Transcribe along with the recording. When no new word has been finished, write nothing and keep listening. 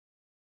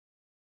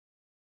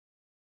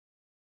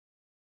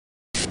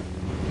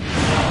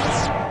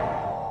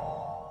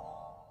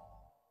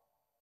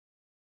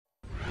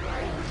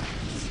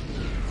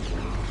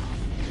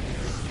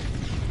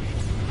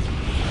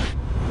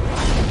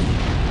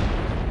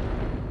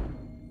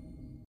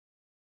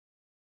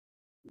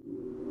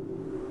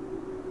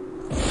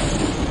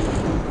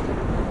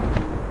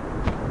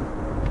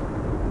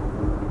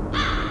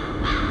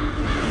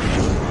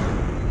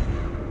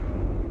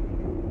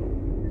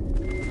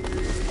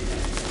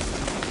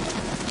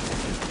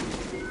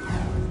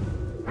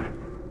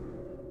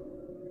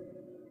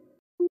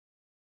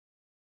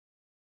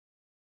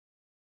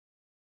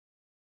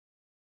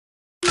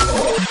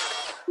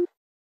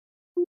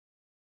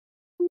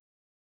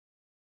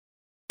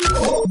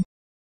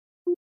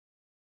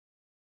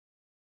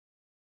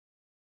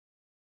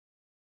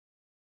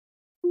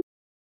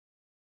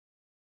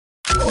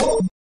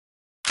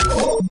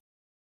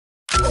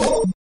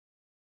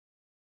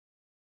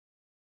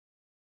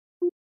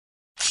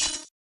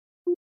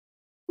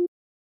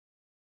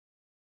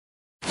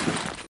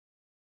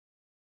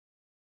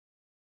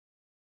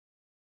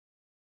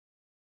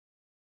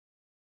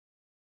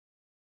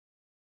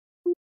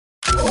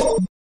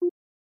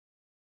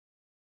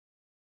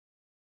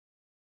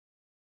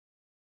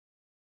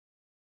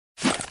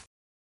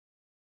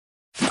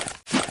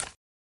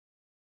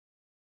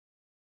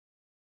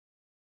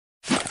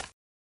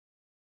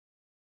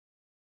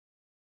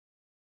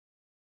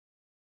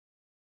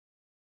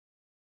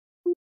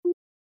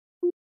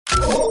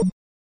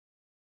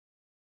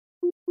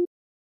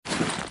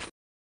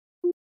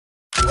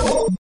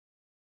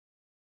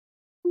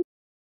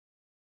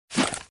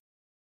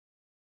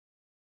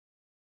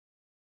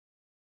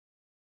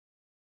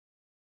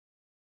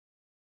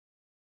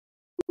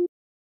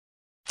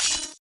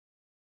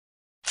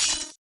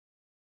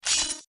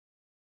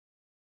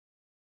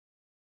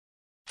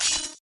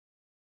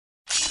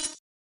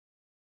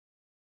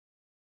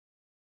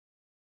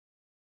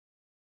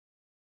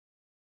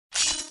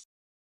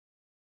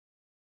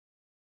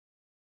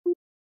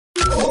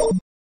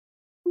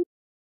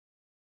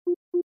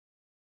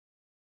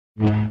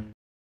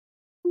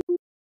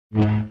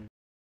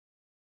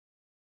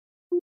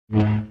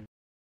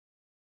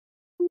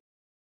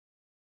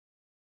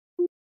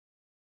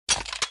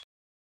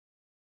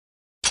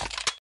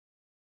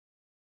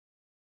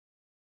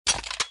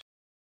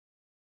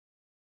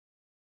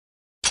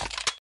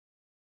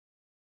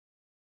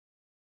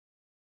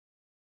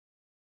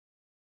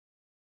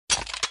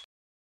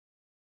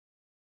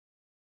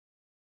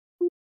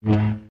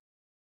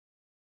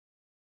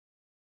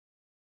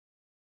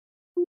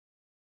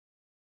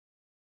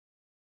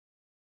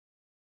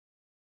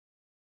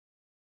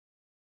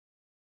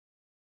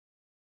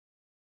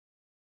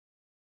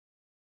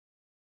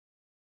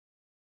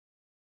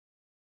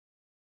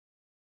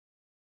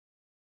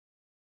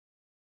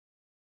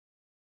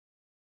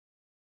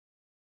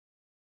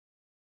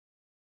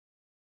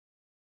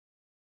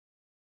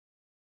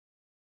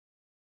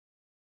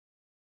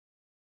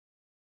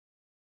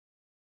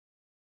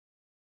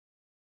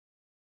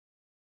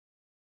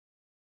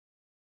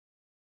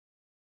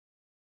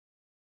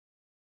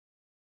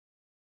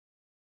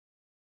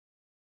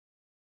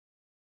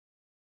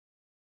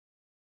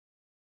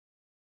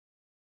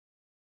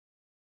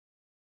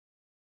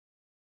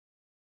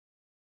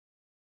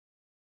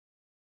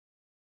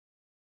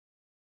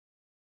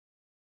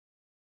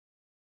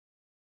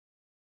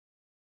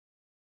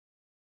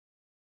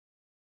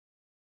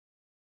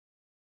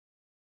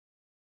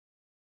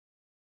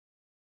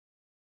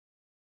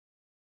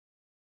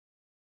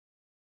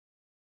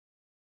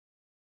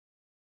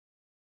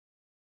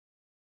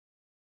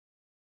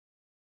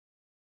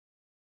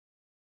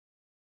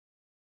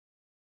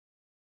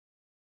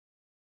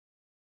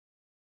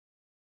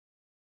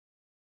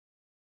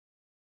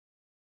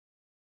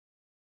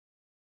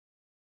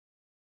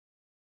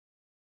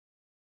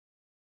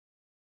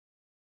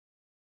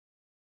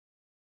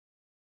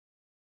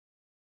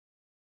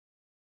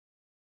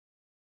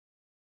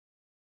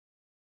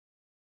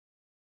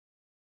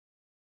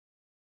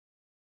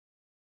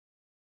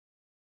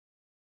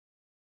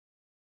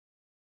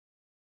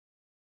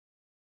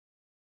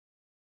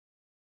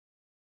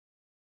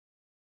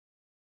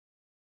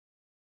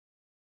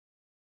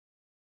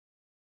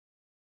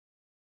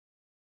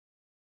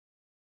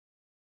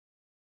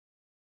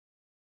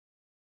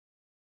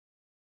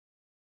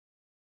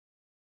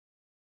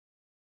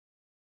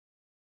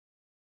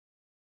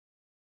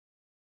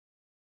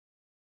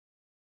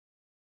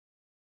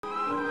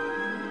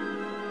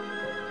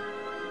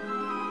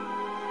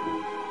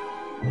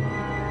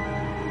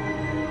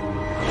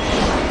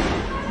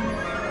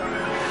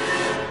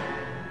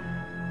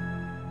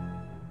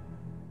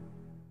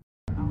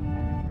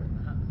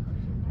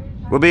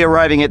We'll be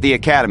arriving at the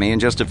Academy in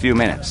just a few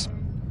minutes.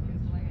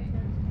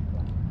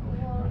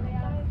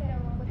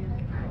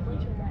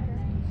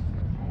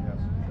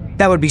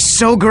 That would be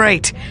so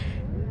great!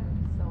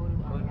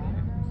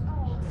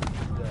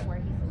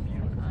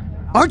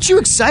 Aren't you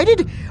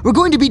excited? We're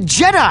going to be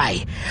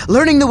Jedi!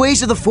 Learning the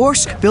ways of the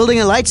Force, building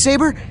a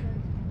lightsaber.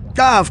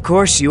 Ah, of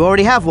course, you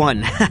already have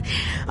one.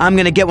 I'm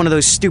gonna get one of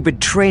those stupid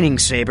training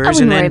sabers I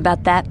wouldn't and then... worry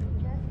about that.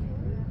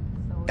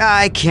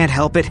 I can't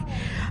help it.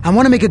 I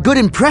want to make a good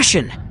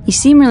impression. You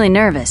seem really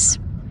nervous.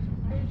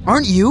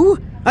 Aren't you?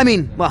 I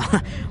mean, well,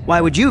 why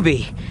would you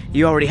be?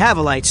 You already have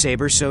a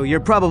lightsaber, so you're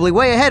probably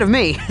way ahead of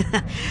me.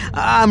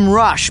 I'm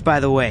Rosh, by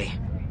the way.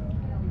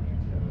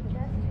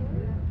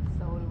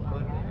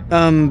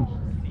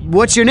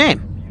 What's your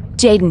name?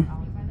 Jaden.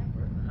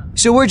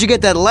 So where'd you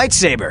get that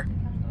lightsaber?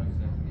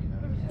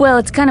 Well,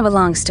 it's kind of a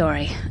long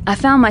story. I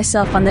found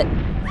myself on the...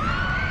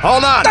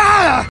 Hold on!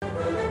 Ah!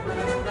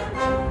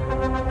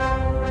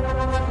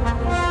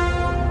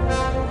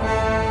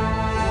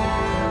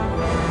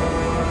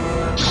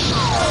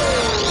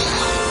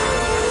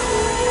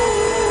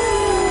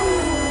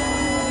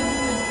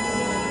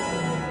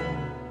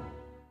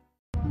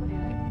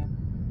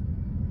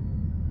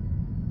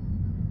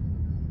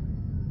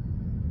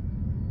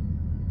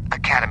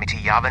 Academy to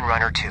Yavin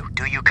Runner 2.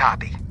 Do you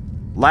copy?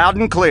 Loud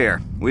and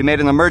clear. We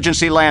made an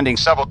emergency landing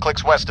several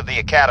clicks west of the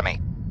Academy.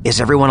 Is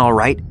everyone all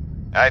right?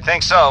 I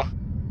think so.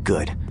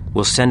 Good.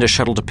 We'll send a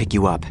shuttle to pick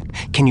you up.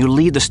 Can you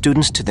lead the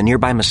students to the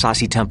nearby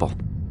Masasi Temple?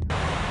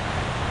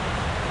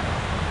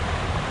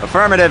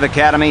 Affirmative,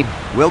 Academy.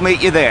 We'll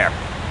meet you there.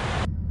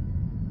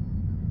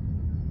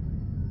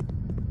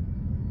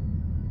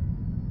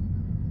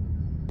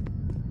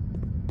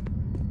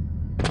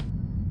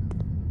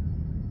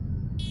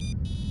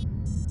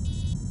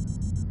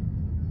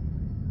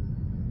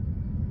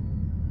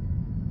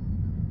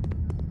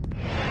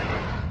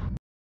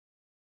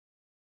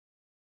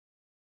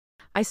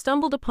 I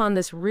stumbled upon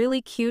this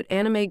really cute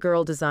anime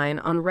girl design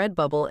on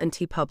Redbubble and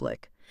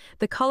TeePublic.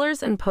 The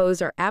colors and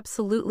pose are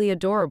absolutely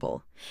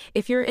adorable.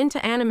 If you're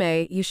into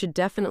anime, you should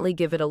definitely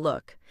give it a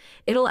look.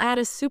 It'll add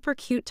a super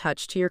cute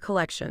touch to your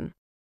collection.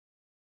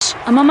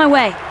 I'm on my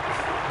way.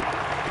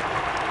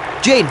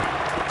 Jane,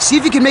 see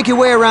if you can make your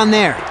way around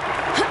there.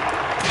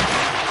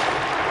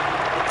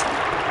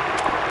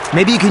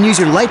 Maybe you can use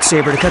your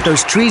lightsaber to cut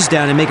those trees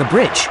down and make a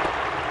bridge.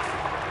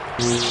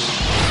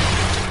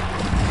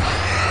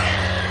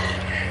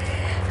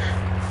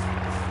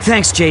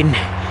 Thanks, Jaden.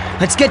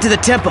 Let's get to the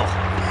temple.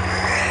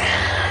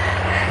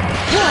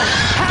 Whoa!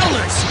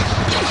 Howlers!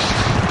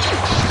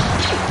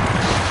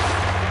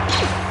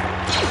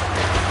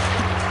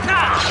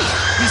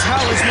 These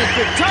howlers make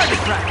good target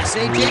practice,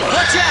 eh, Jade?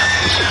 Watch out!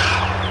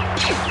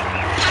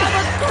 I'm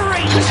a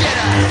great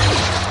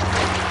Jedi!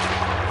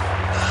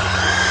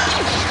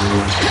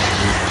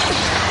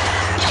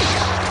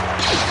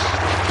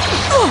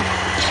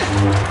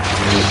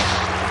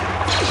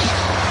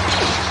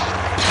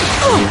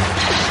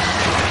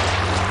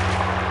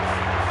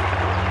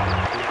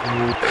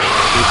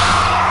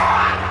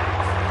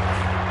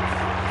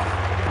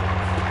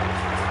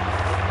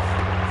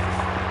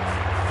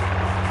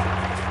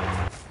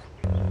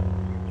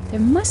 There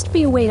must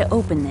be a way to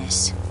open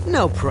this.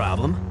 No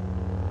problem.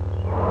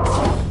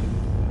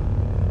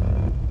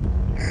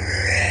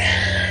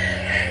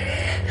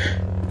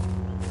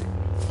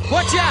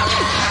 Watch out!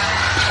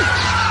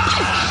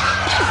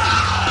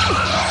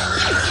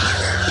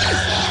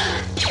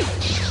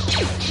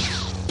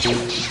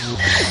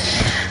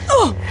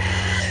 Oh!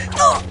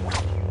 Oh!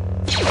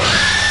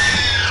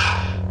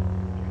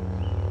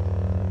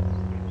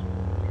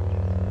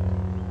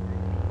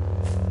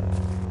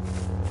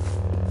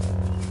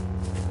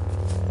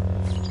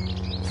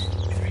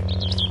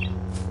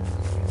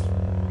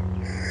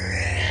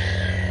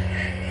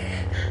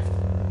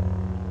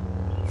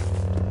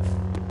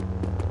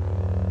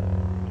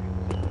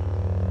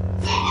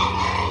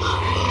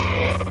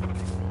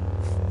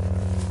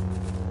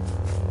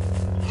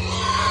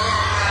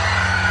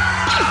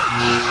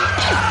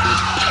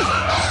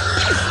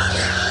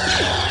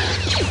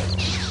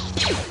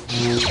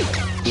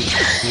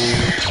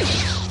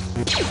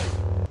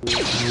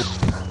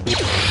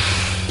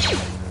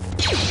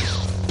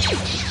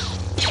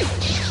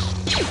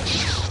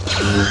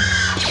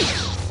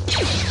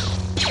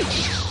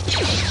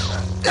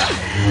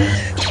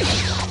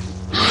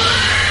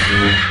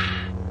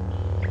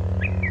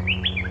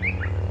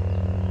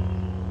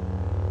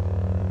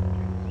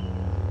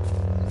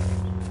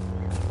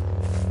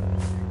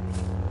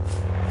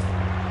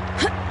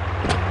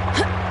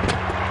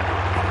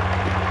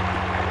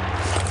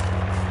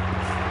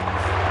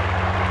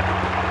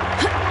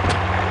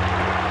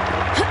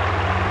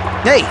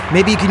 Hey,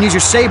 maybe you can use your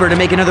saber to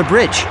make another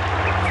bridge.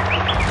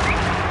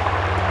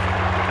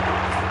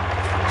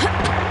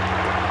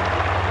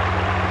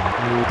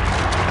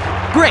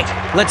 Great,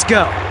 let's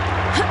go.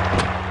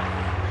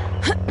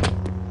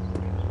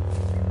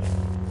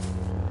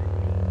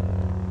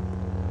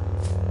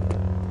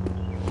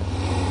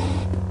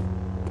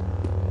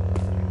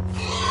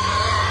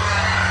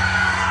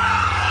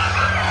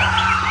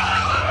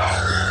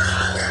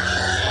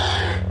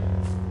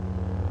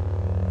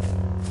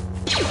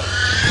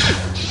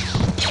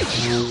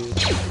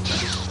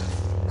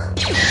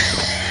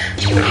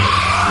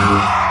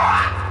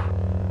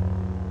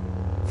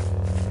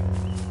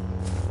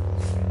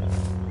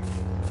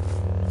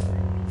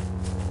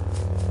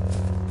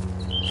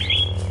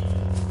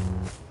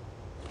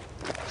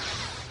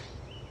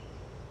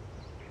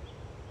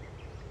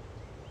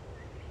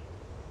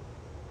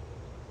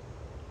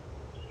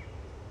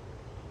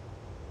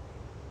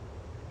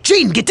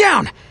 Gene, get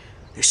down!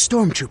 There's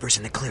stormtroopers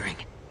in the clearing.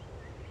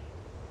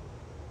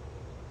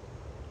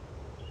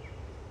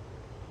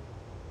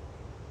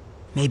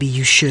 Maybe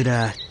you should,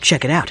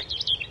 check it out.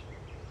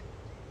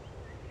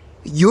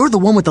 You're the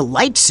one with the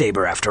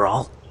lightsaber, after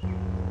all.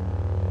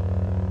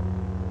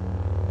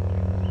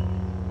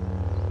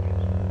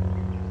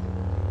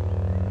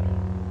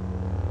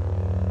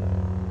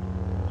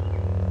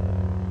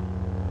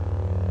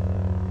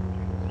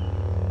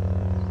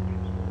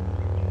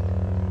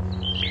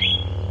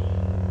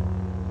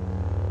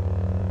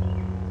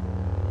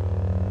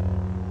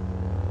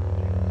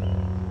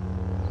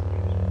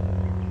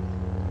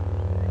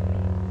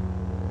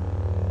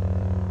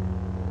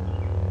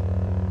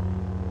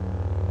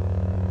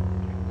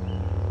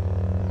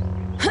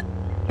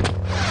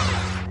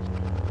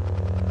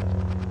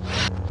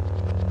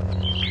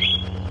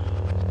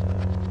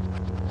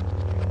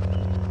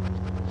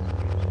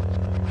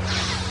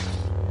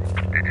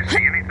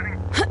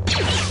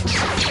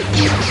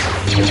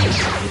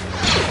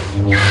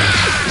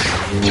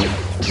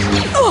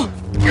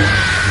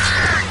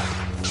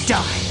 Die,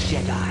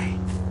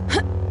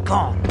 Jedi.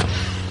 Gone.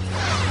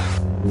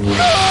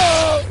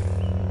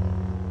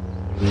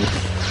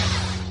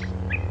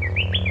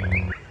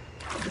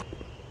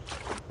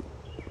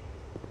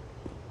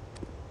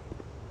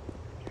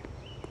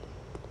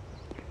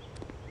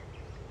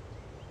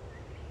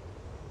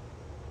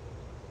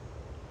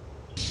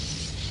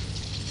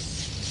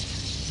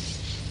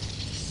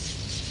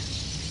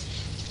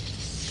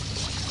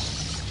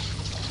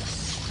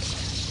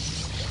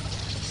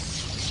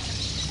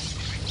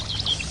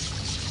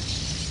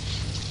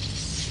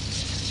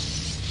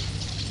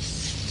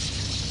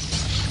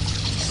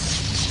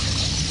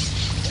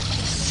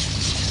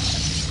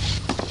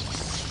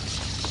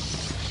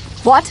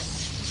 What?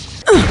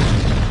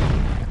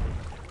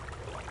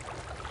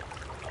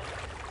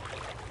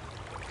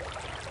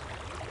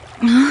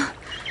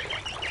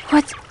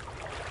 What?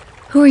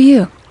 Who are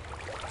you?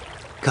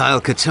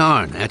 Kyle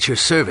Katarn, at your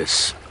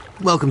service.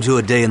 Welcome to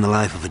a day in the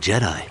life of a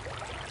Jedi.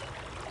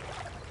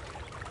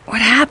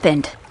 What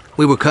happened?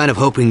 We were kind of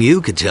hoping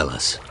you could tell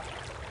us.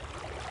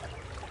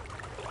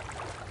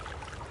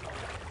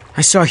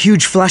 I saw a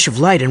huge flash of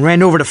light and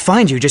ran over to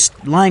find you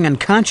just lying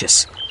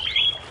unconscious.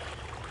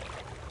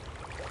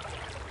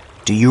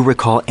 Do you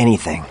recall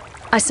anything?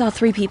 I saw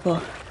 3 people.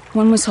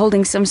 One was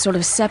holding some sort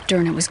of scepter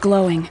and it was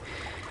glowing.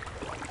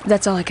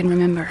 That's all I can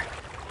remember.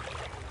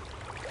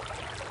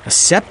 A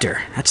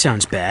scepter? That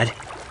sounds bad.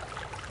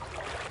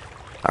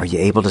 Are you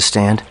able to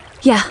stand?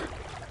 Yeah,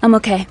 I'm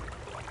okay.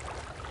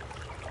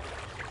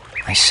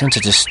 I sense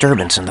a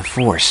disturbance in the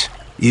Force.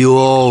 You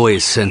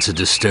always sense a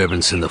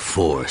disturbance in the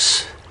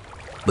Force.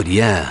 But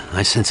yeah,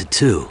 I sense it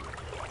too.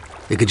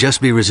 It could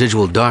just be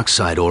residual dark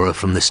side aura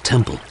from this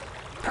temple.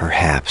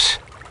 Perhaps.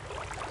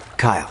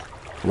 Kyle,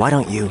 why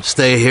don't you...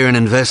 Stay here and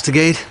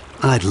investigate?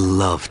 I'd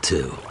love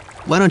to.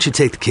 Why don't you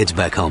take the kids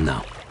back home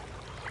now?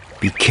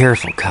 Be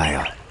careful,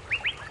 Kyle.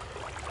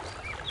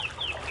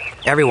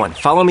 Everyone,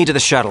 follow me to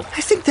the shuttle.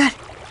 I think that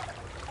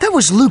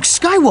was Luke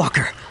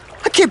Skywalker.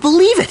 I can't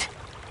believe it.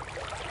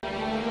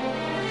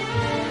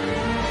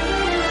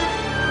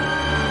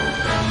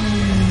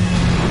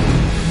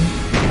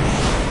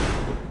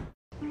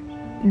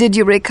 Did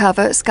you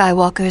recover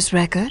Skywalker's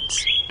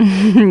records?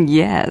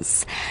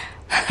 Yes.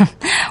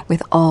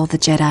 With all the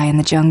Jedi in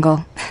the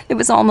jungle, it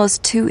was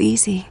almost too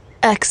easy.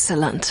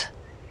 Excellent.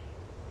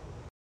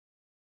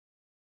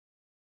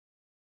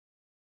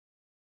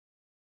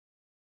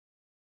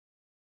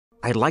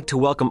 I'd like to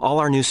welcome all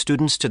our new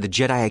students to the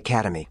Jedi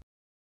Academy.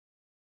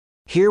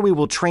 Here we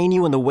will train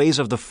you in the ways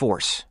of the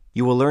Force.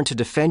 You will learn to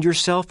defend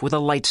yourself with a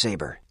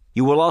lightsaber.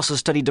 You will also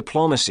study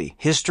diplomacy,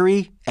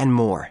 history, and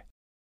more.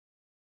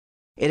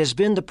 It has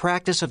been the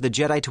practice of the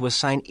Jedi to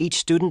assign each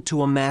student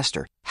to a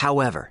master.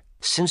 However,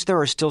 since there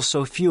are still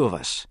so few of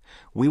us,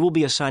 we will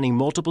be assigning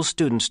multiple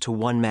students to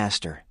one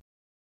master.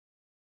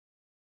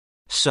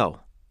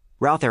 So,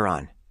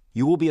 Raltheron,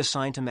 you will be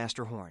assigned to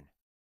Master Horn.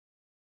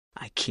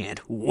 I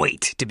can't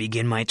wait to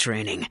begin my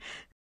training.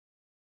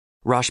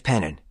 Rosh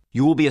Pennon,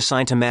 you will be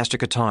assigned to Master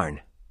Katarn.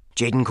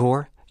 Jaden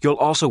Kor, you'll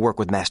also work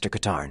with Master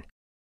Katarn.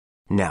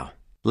 Now,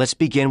 let's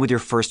begin with your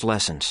first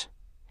lessons,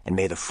 and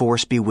may the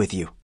Force be with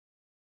you.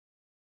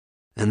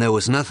 And there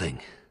was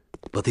nothing.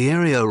 But the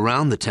area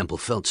around the temple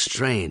felt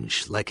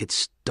strange, like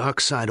its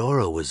dark side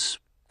aura was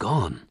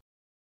gone.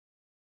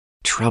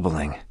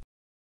 Troubling.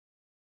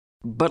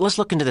 But let's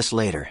look into this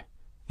later.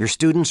 Your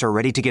students are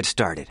ready to get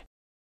started.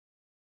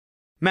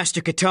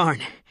 Master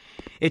Katarn,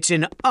 it's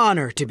an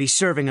honor to be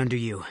serving under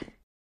you.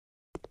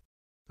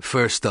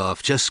 First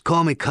off, just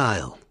call me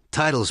Kyle.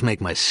 Titles make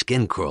my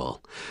skin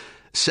crawl.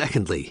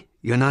 Secondly,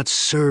 you're not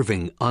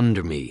serving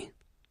under me.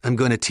 I'm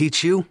going to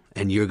teach you,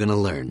 and you're going to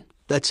learn.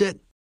 That's it.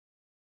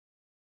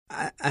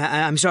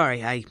 I'm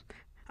sorry.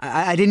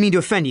 I didn't mean to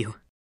offend you.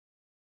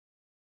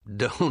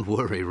 Don't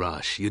worry,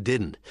 Rosh. You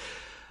didn't.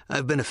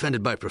 I've been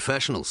offended by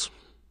professionals.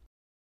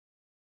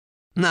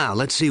 Now,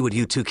 let's see what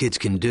you 2 kids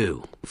can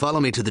do. Follow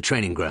me to the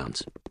training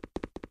grounds.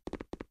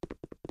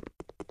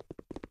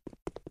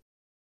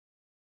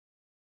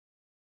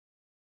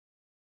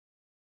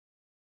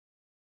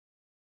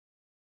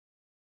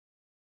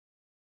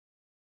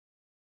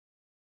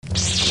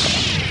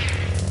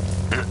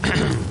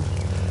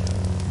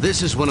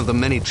 This is one of the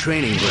many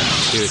training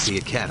grounds here at the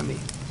Academy.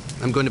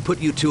 I'm going to put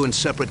you 2 in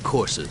separate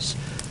courses.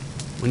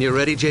 When you're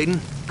ready, Jaden,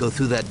 go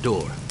through that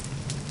door.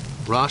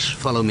 Rosh,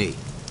 follow me.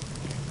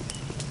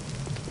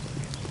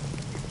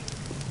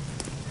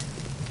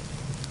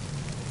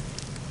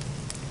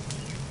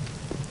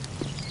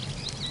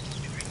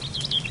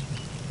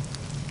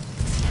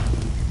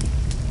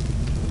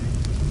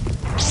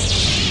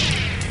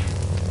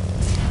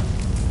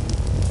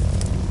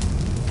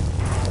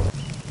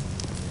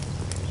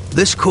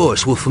 This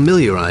course will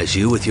familiarize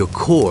you with your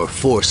core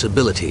Force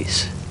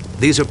abilities.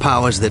 These are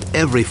powers that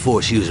every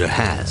Force user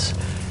has.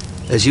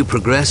 As you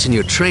progress in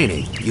your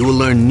training, you will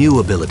learn new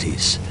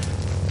abilities.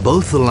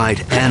 Both the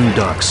light and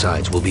dark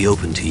sides will be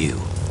open to you.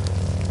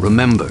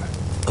 Remember,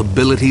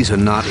 abilities are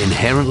not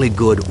inherently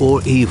good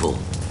or evil.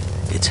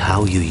 It's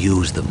how you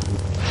use them.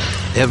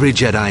 Every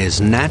Jedi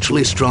is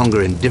naturally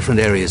stronger in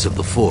different areas of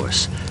the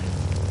Force,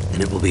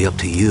 and it will be up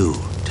to you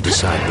to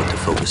decide what to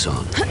focus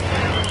on.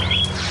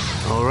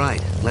 All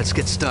right, let's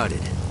get started.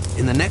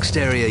 In the next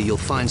area, you'll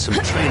find some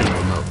training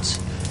remotes.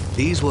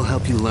 These will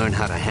help you learn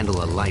how to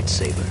handle a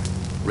lightsaber.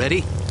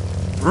 Ready?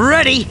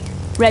 Ready?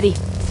 Ready.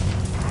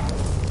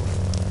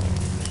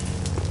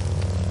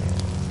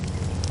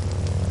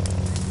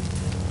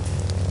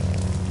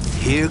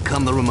 Here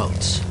come the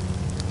remotes.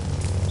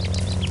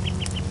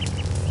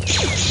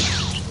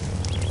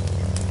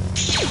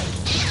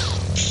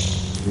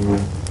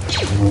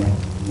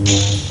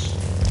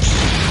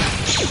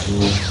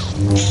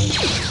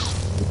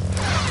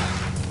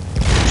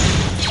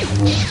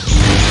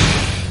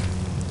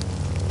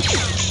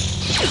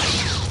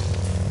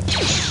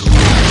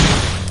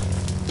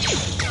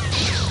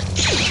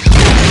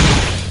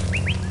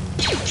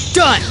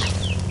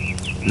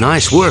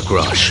 Nice work,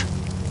 Rosh.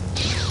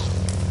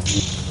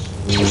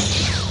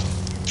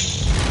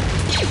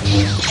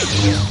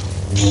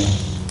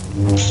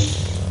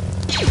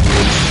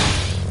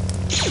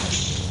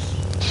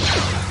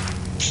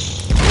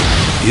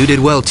 You did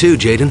well too,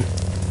 Jaden.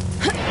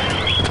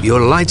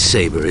 Your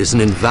lightsaber is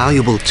an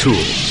invaluable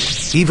tool.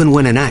 Even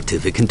when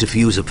inactive, it can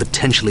defuse a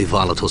potentially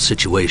volatile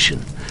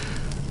situation.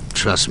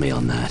 Trust me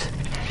on that.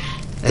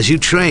 As you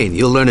train,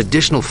 you'll learn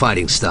additional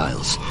fighting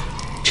styles.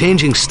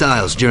 Changing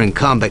styles during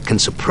combat can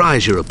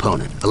surprise your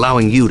opponent,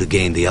 allowing you to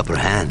gain the upper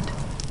hand.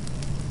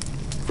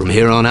 From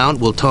here on out,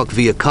 we'll talk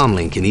via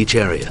comlink in each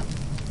area.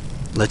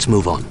 Let's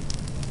move on.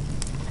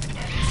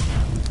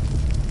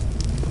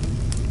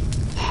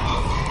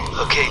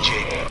 Okay,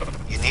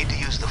 Jaden. You need to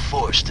use the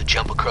Force to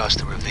jump across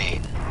the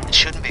ravine. It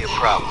shouldn't be a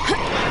problem.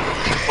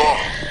 If you fall,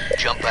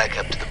 jump back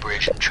up to the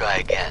bridge and try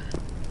again.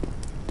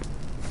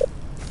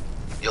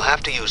 You'll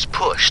have to use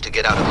push to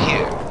get out of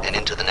here and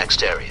into the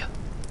next area.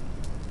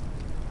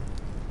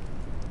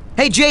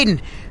 Hey, Jaden,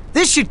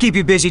 this should keep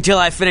you busy till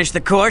I finish the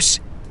course.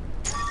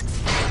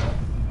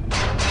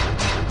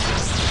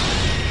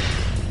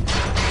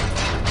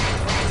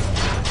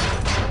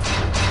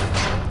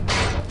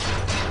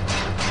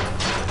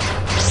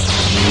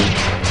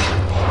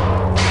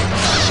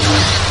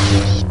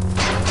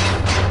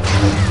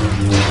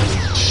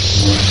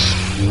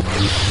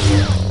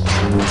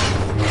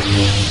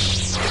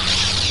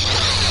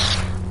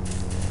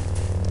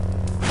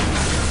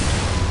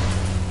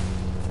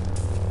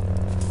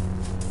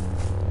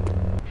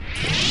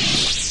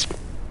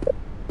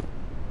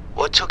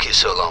 What took you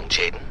so long,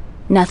 Jaden?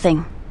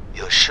 Nothing.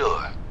 You're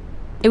sure?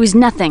 It was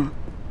nothing.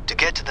 To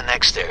get to the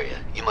next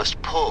area, you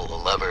must pull a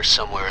lever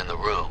somewhere in the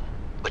room.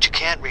 But you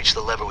can't reach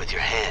the lever with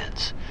your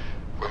hands.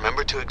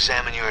 Remember to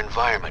examine your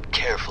environment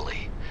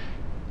carefully.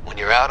 When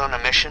you're out on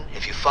a mission,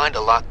 if you find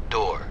a locked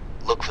door,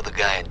 look for the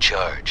guy in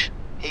charge.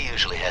 He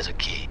usually has a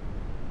key.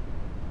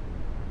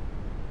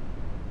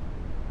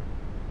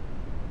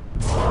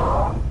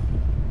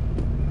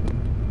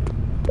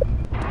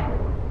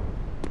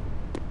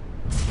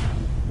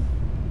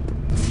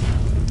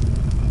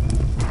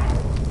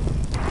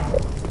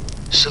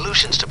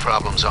 Solutions to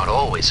problems aren't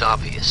always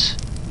obvious.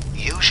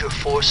 Use your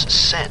Force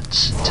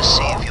sense to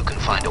see if you can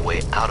find a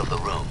way out of the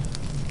room.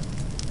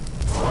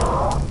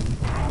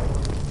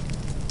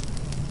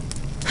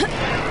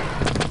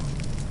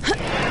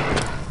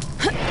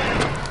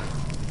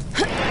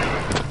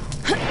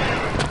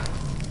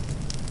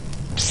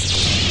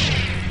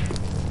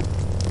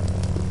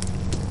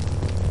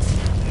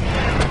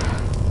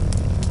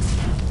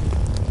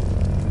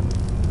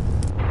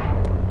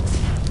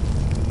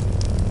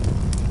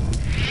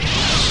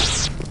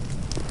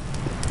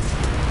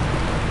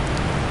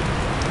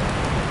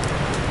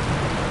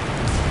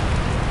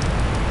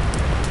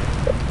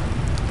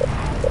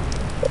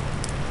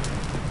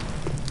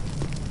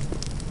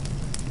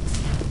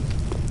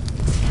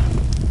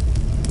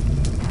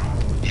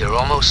 You're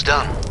almost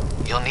done.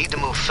 You'll need to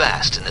move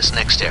fast in this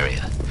next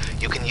area.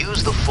 You can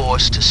use the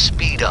Force to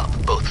speed up,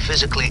 both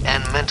physically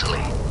and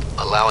mentally,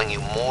 allowing you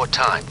more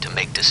time to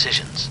make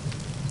decisions.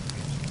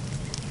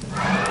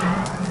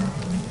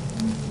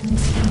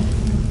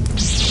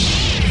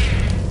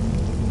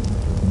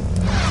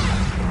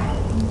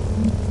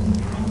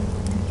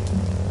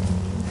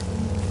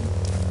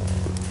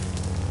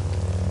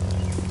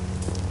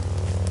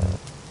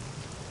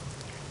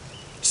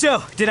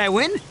 So, did I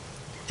win?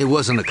 It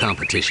wasn't a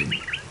competition.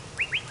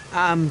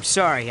 I'm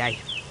sorry,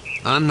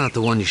 I'm not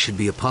the one you should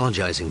be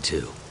apologizing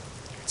to.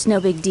 It's no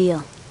big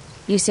deal.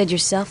 You said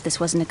yourself this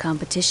wasn't a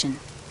competition.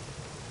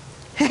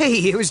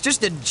 Hey, it was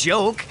just a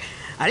joke.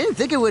 I didn't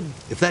think it would...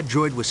 If that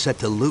droid was set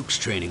to Luke's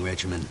training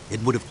regimen,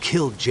 it would have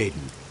killed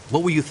Jaden.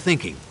 What were you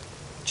thinking?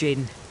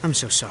 Jaden, I'm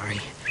so sorry.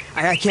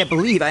 I can't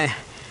believe I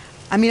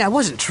mean, I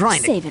wasn't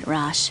trying to... Save it,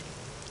 Rosh.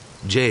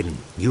 Jaden,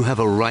 you have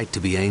a right to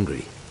be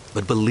angry.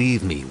 But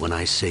believe me when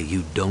I say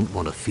you don't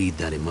want to feed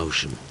that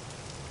emotion.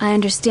 I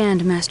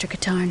understand, Master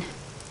Katarn.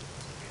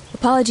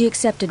 Apology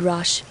accepted,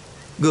 Rosh.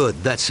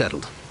 Good, that's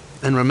settled.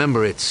 And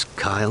remember, it's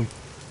Kyle?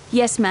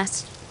 Yes,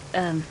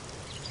 Kyle.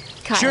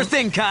 Sure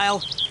thing,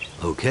 Kyle.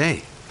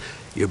 Okay.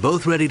 You're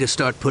both ready to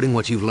start putting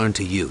what you've learned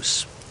to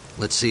use.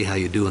 Let's see how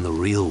you do in the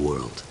real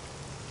world.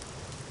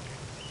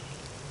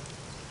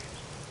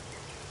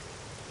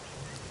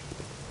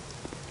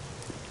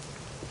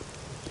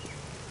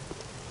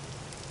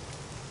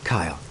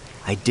 Kyle,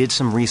 I did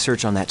some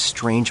research on that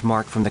strange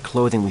mark from the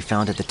clothing we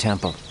found at the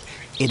temple.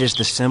 It is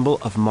the symbol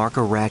of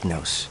Marka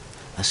Ragnos,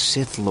 a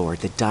Sith Lord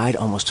that died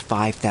almost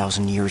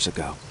 5,000 years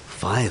ago.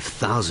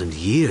 5,000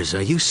 years?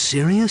 Are you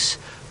serious?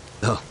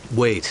 Oh,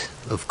 wait.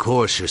 Of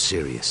course you're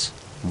serious.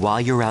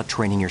 While you're out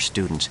training your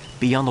students,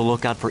 be on the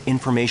lookout for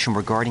information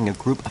regarding a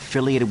group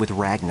affiliated with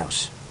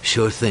Ragnos.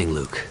 Sure thing,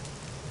 Luke.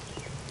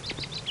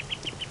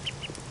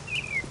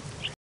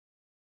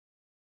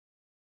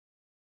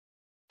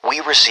 We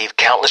receive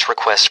countless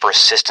requests for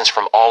assistance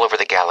from all over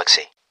the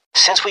galaxy.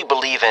 Since we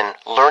believe in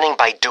learning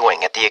by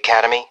doing at the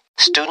Academy,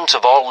 students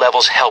of all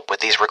levels help with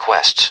these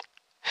requests.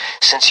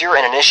 Since you're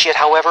an initiate,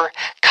 however,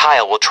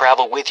 Kyle will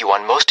travel with you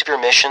on most of your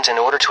missions in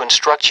order to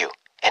instruct you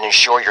and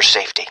ensure your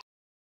safety.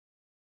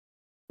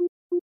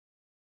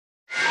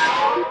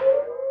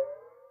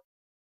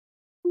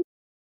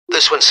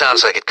 This one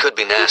sounds like it could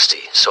be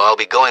nasty, so I'll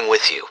be going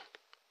with you.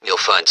 You'll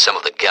find some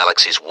of the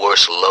galaxy's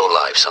worst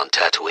lowlifes on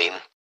Tatooine.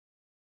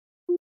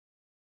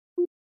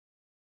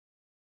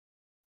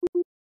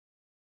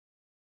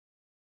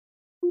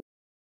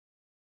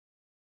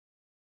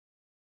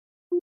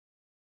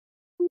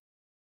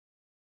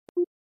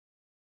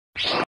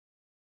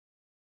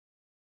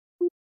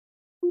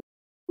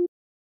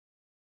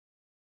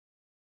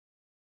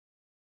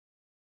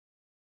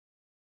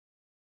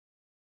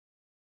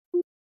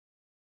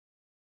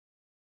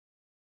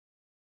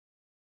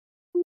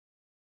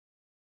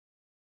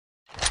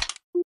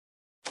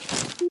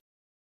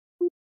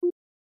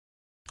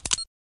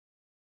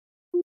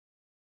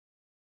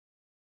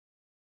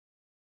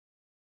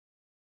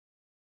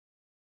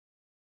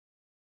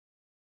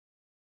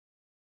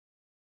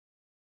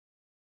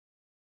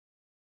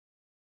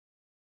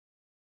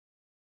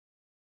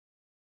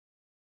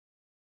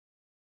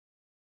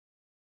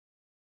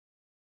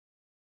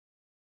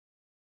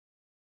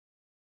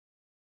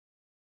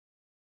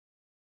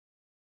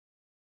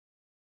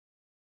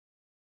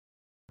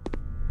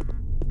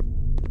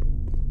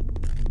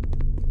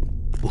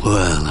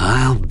 Well,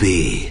 I'll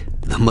be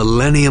the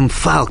Millennium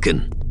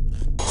Falcon.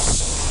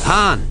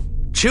 Han,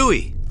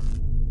 Chewie,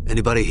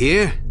 anybody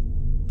here?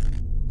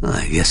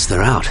 I guess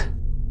they're out.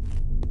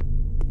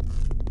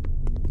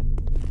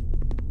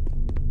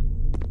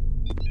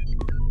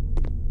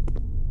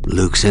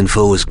 Luke's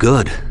info was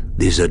good.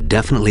 These are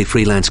definitely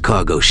freelance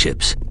cargo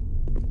ships.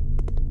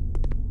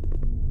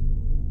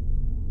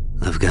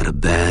 I've got a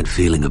bad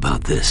feeling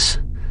about this.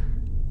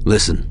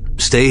 Listen.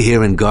 Stay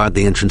here and guard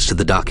the entrance to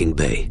the docking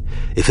bay.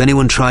 If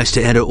anyone tries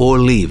to enter or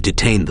leave,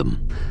 detain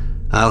them.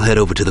 I'll head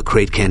over to the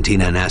Crate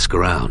Cantina and ask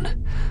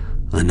around.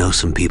 I know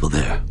some people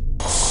there.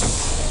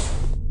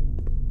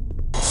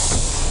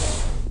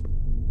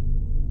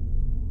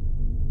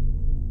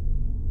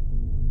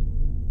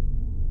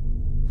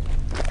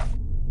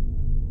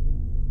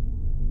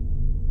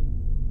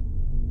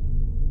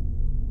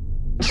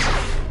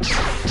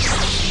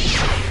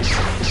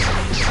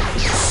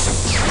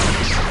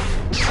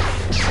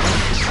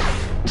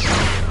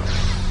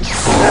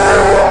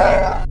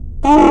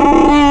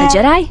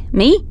 Jedi?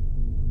 Me?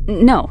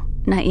 No,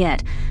 not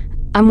yet.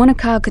 I'm one of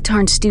Kyle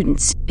Katarn's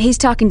students. He's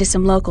talking to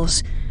some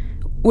locals.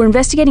 We're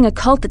investigating a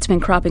cult that's been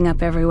cropping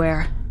up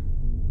everywhere.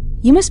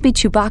 You must be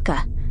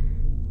Chewbacca.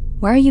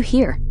 Why are you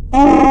here?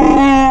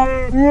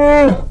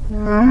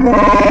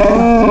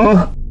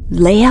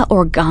 Leia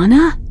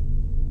Organa?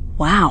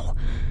 Wow.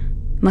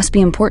 Must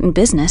be important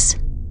business.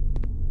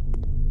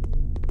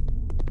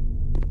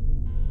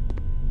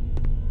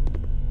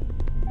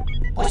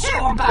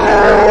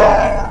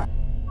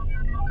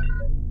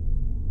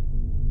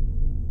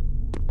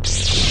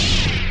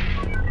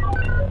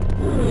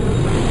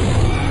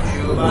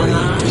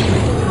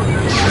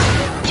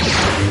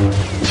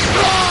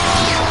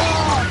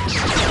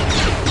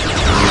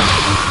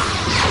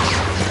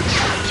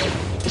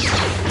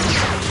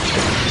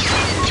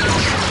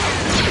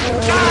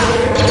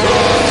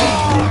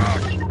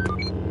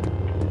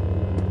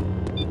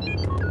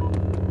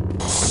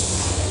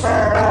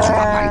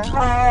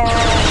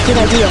 Good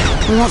idea.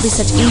 We won't be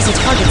such easy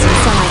targets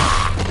inside.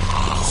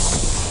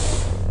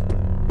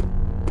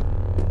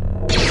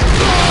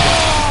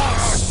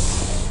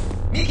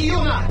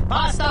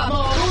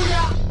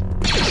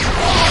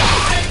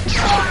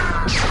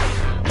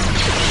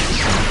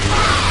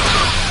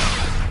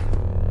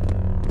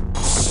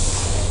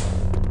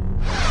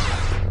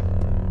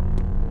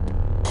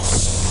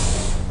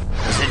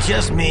 Is it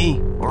just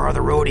me, or are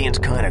the Rhodians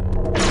kind of...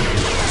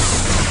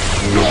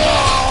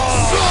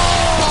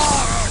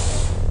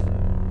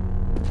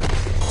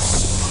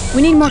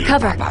 We need more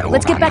cover.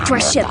 Let's get back to our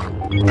ship.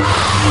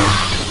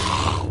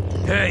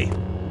 Hey!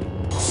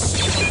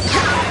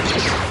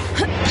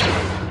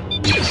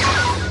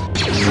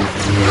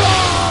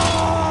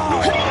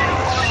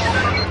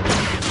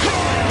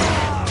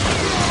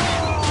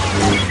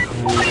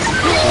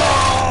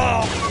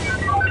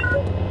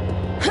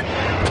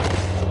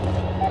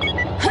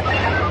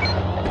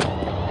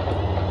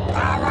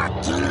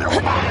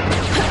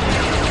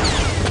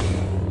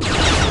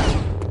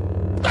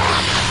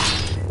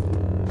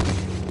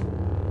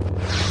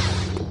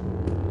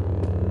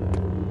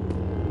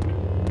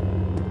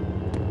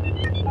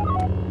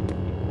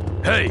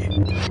 Hey!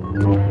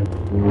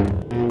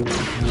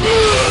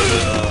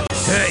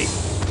 Hey!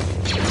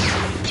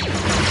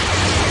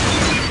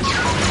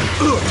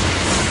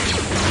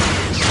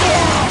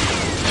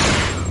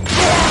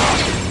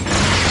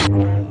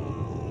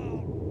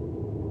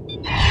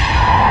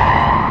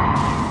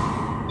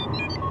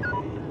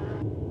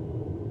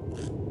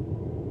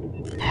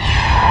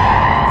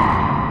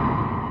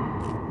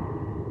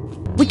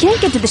 We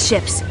can't get to the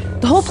ships.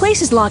 The whole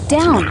place is locked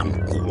down.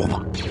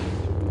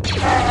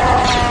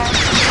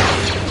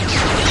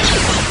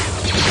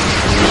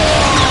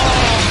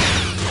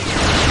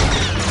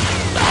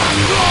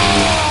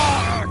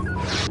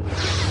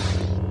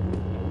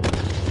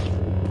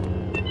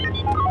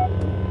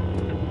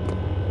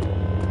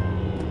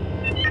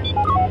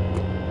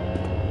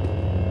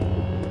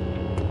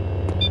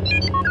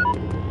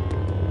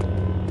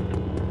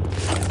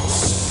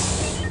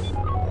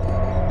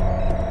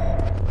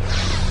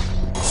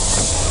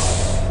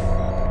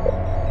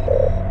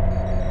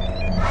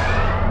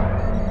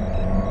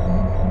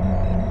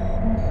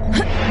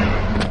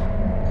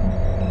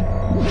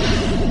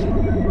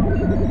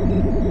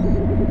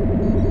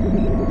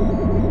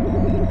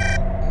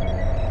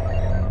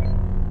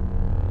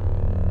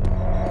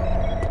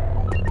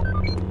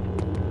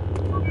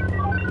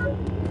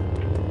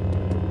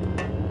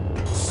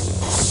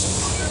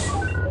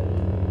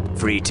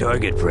 free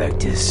target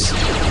practice.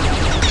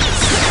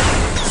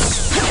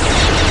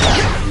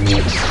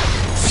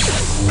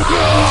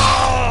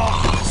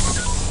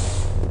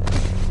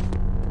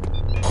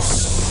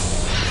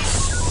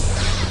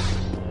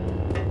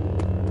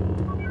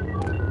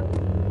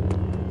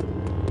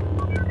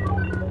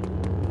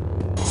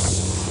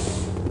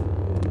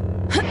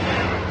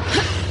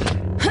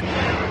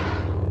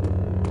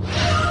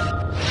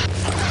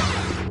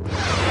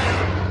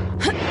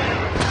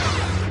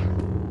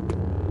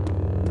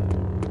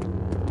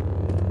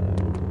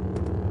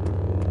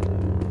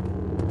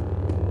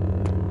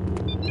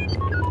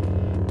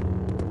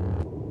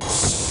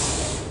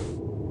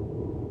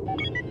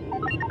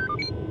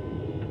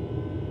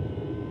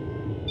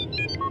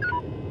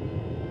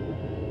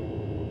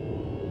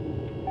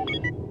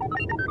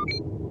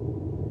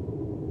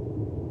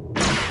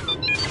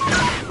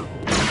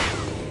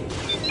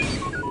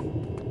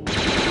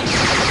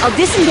 I'll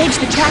disengage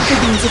the tractor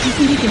beams if you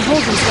think you can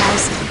hold these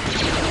guys.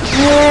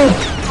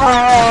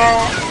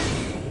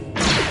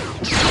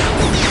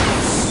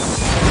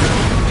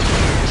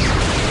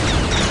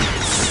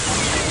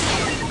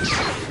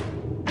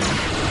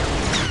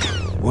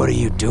 What are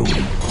you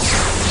doing?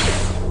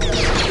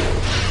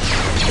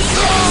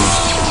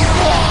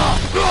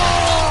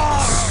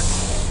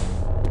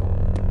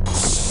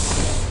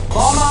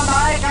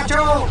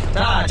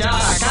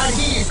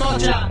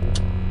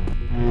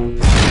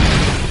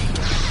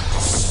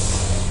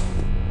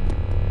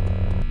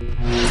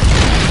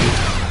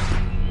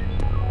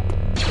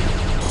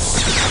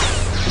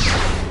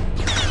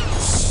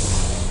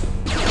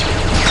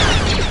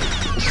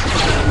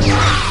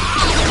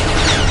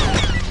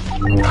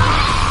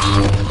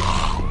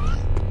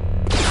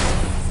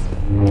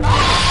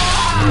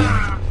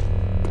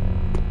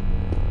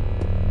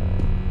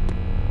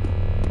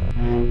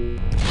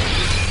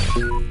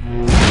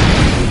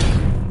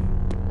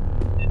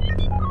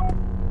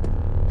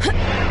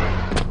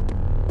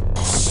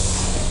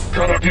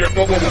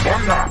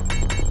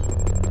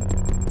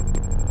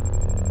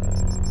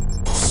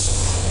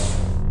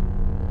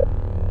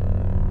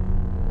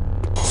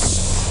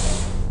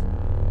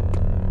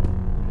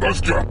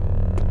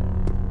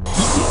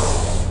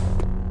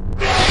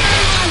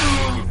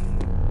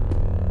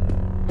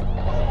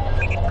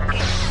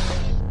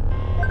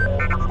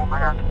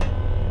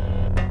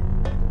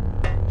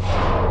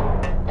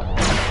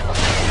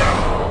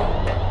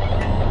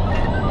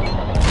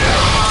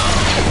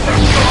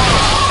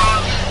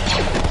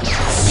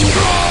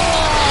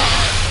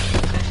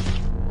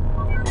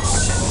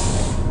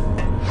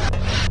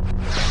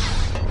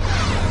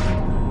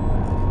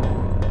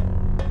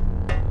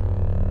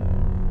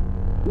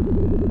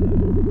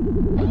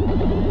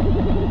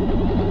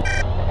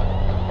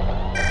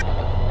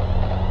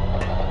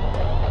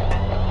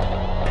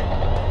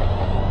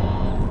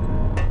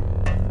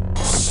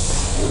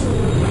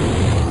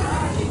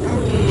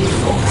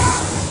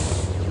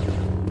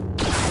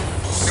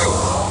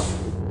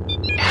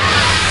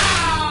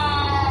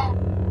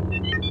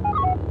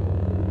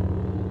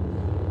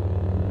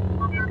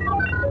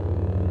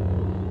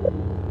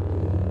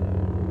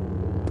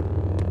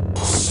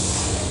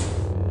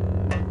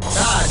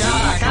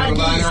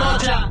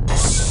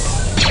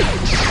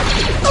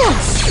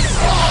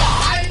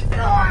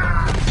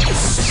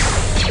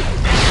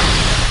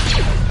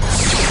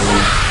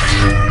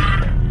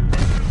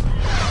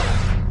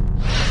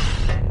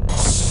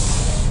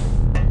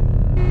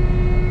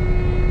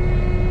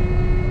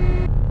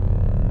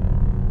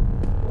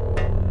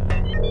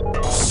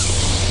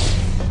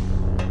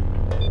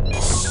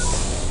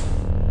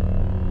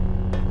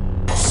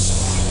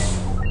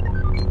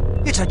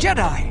 It's a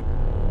Jedi!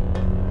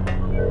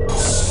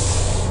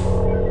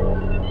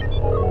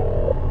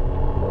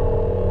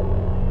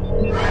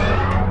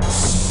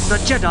 The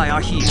Jedi are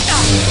here.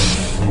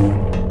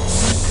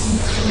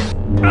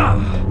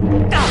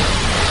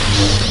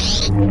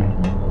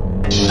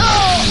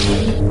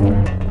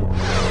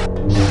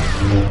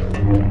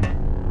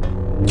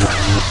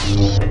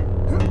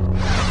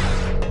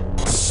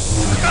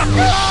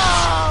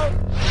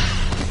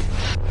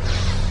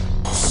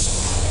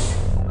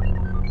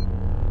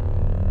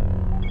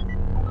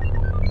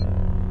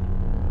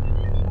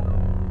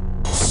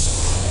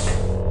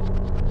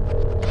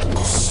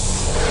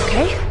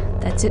 Okay,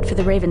 that's it for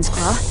the Raven's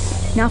Claw.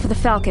 Now for the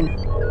Falcon.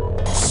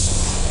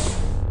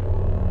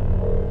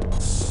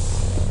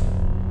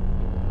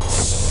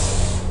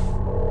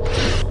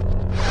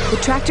 The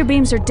tractor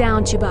beams are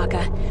down,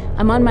 Chewbacca.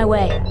 I'm on my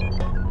way.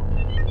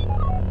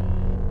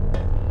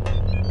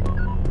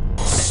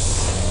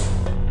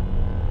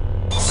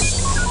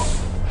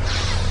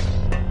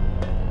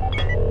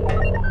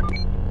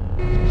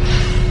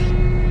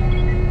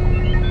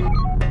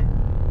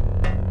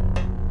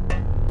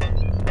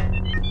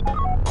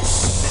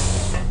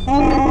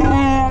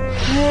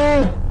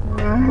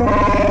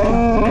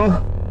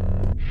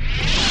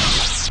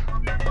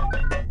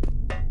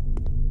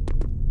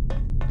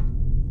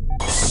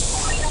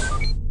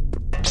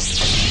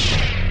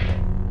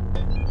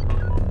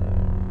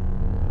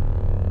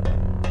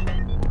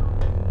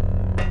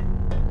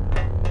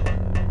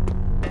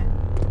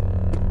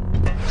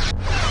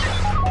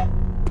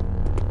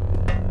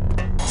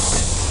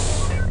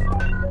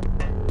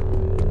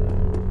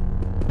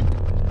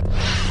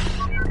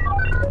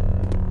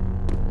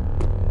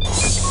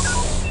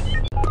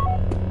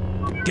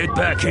 Get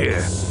back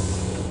here.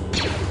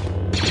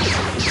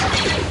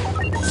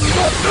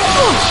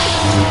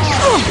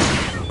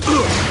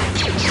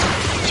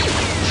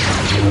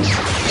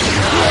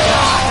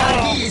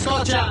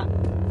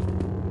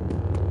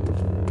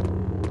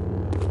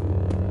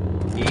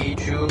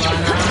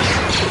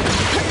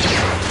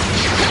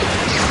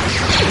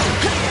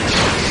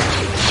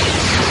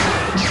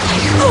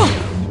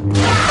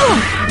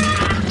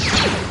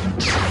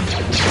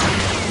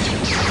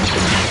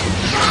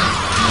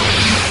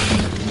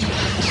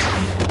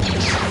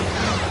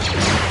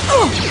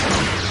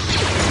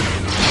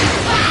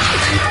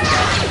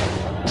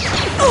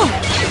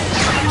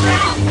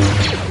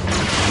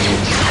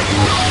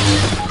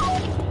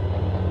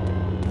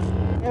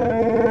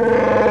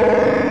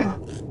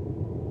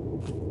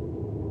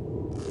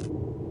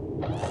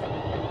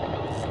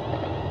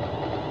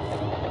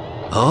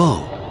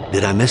 Oh,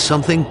 did I miss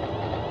something?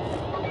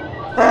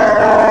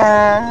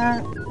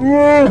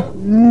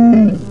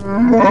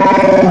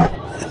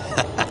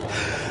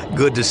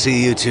 Good to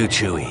see you too,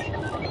 Chewie.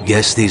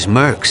 Guess these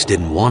mercs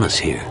didn't want us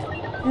here.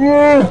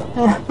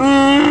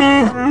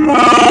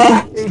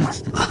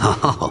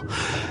 Oh,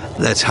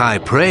 that's high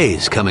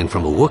praise coming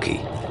from a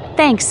Wookiee.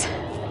 Thanks,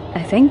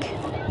 I think.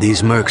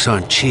 These mercs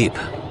aren't cheap.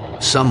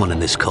 Someone in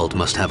this cult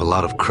must have a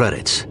lot of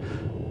credits.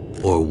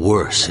 Or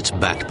worse, it's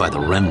backed by the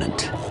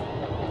Remnant.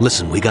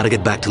 Listen, we gotta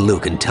get back to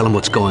Luke and tell him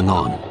what's going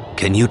on.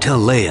 Can you tell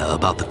Leia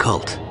about the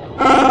cult?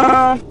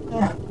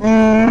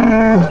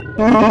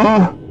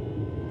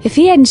 If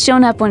he hadn't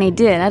shown up when he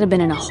did, I'd have been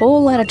in a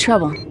whole lot of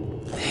trouble.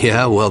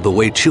 Yeah, well, the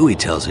way Chewie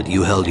tells it,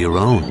 you held your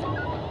own.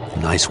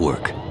 Nice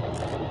work.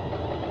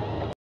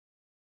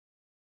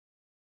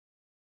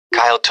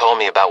 Kyle told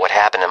me about what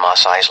happened in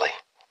Mos Eisley.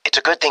 It's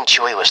a good thing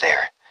Chewie was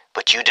there,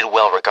 but you did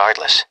well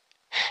regardless.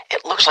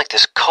 It looks like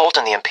this cult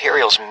and the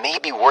Imperials may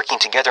be working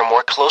together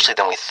more closely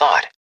than we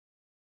thought.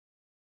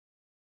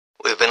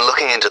 We've been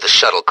looking into the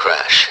shuttle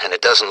crash, and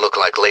it doesn't look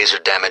like laser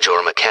damage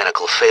or a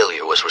mechanical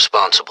failure was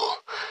responsible.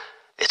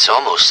 It's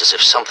almost as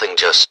if something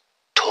just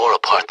tore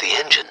apart the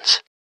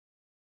engines.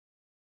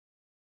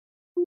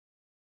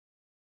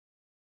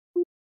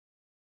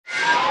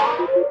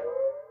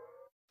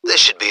 This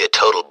should be a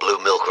total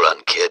blue milk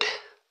run, kid,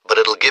 but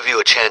it'll give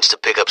you a chance to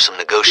pick up some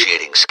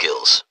negotiating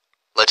skills.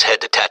 Let's head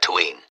to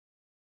Tatooine.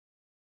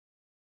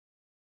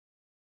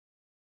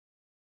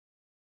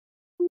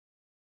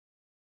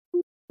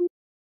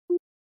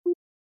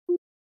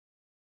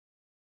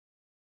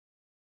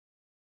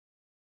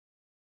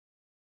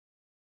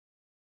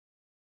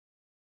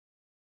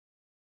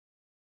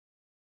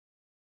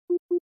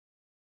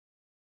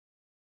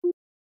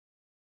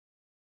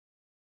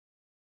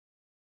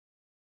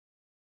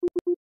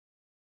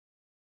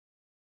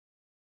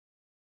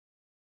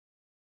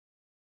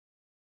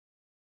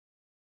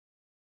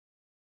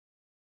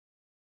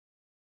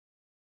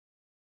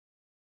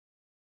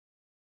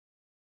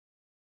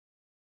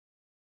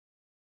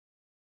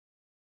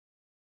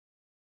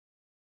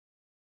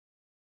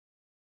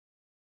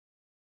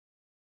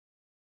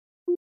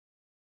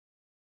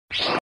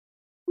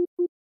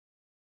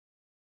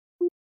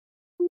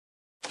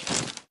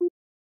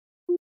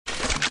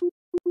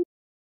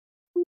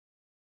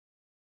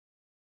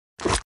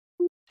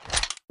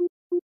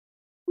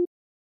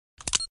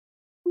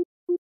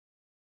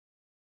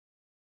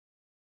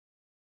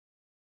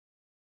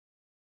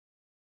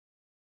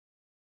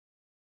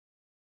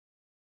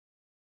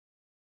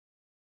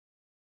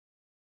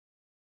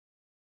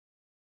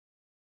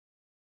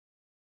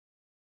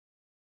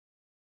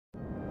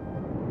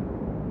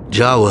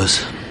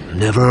 Jawas,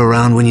 never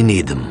around when you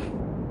need them.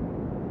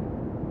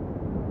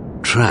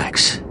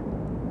 Tracks.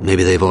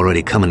 Maybe they've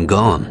already come and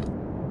gone.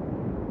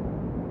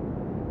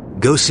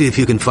 Go see if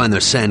you can find their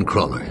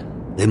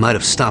sandcrawler. They might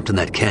have stopped in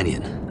that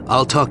canyon.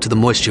 I'll talk to the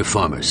moisture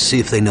farmers, see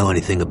if they know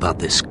anything about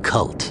this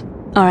cult.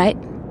 All right.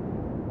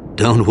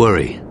 Don't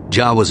worry,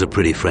 Jawas are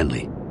pretty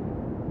friendly.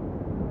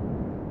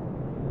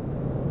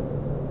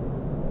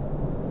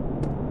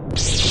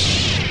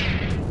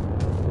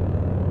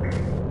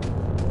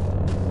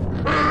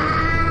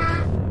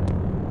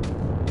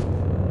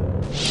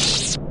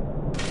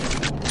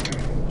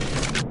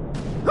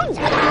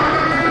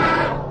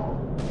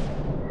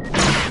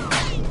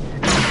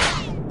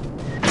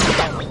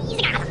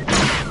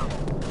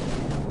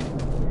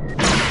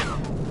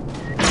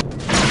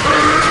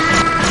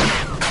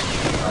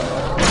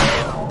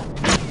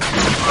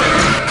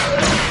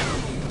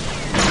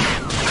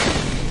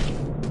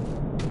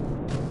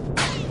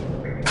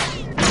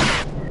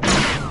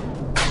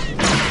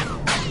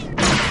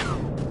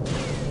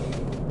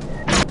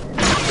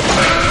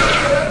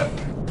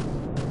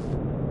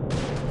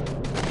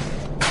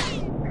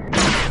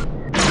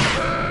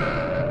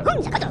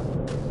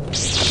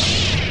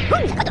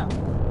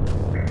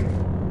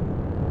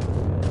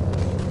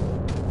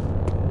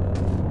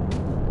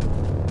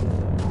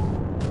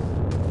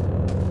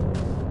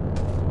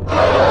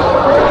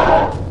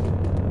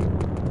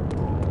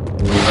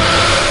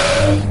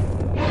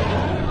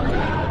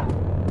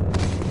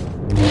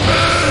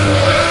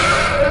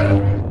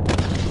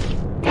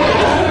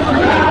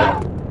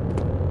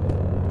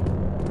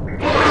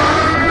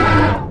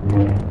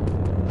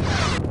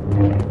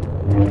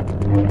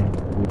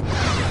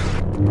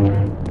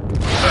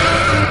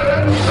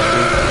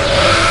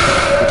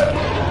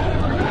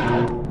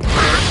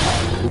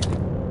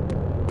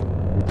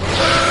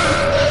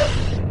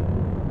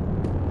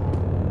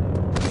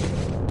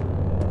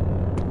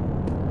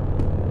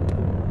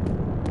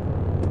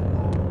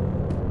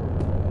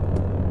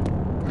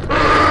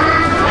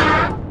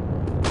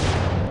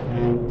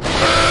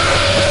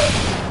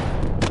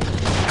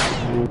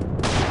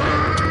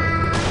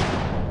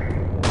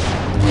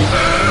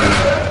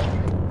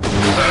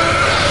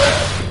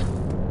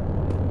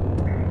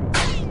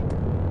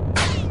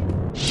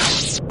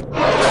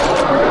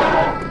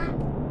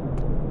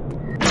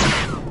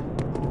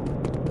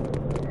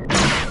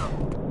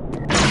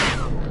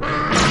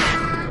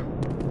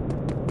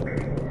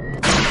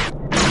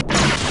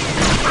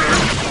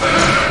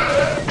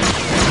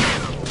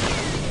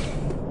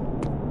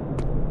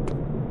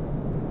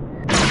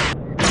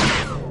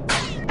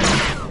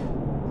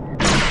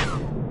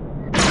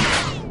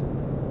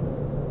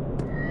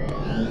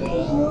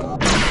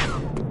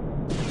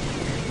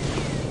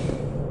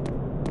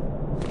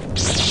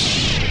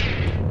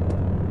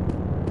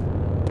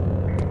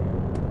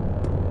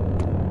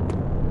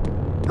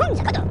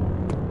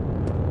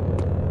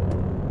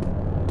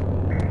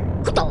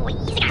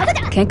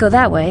 Can't go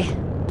that way.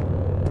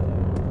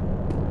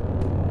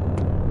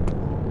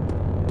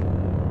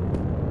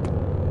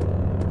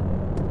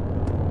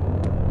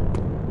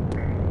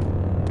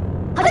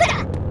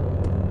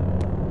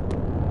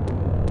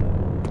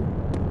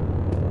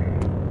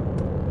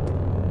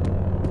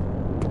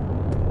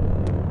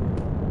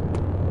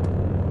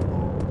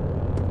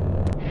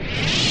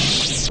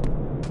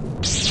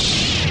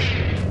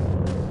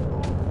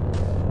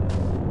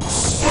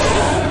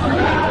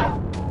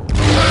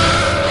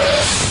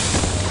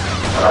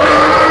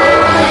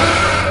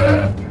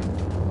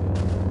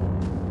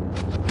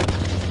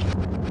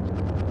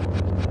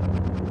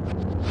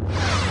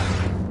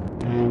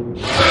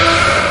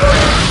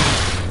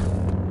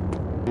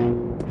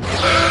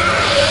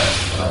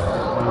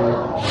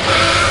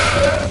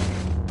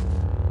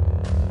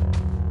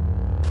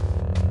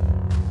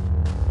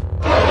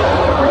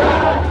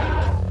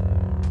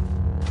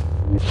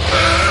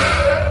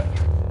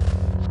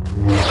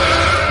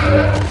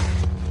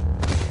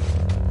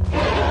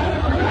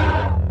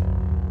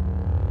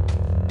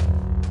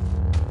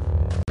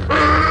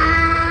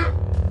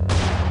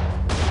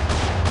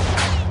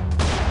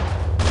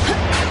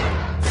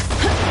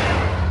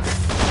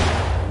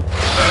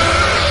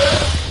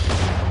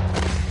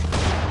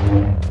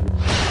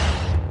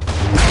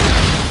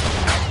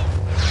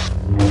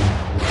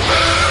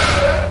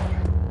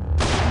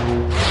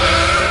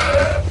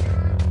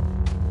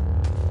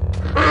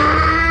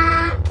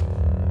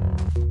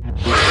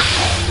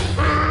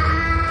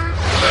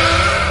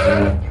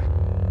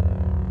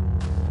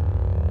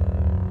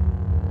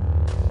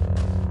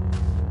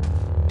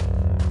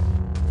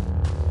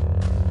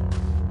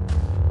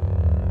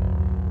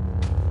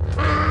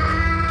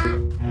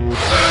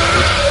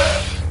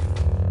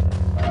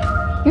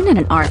 You're not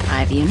an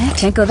R5 unit.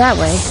 Can't go that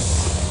way.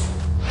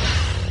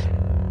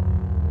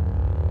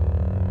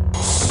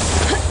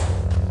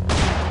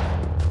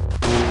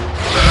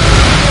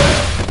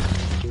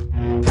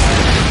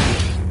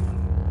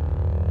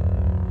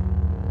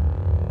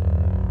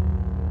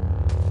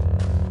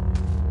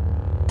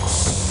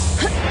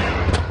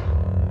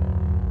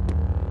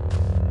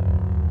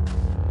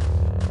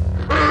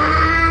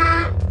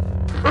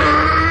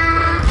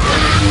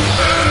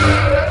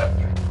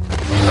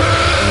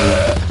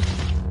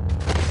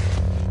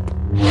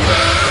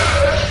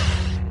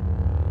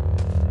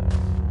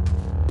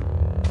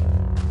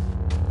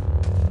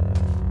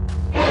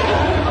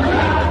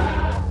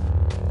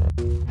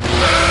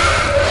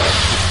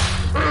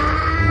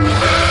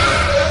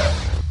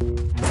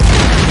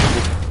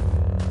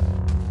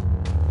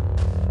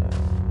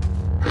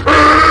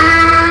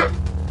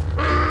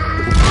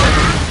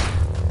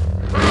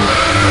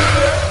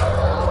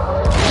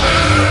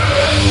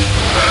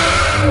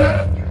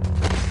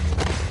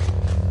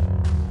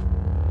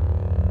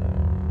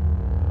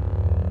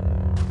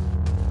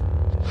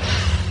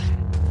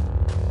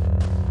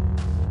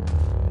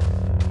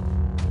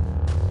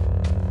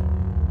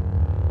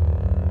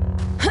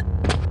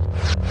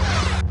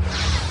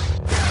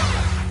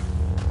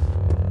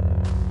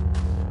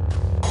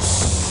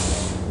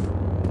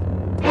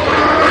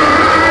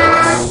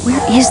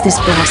 Where is this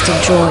blasted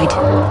droid?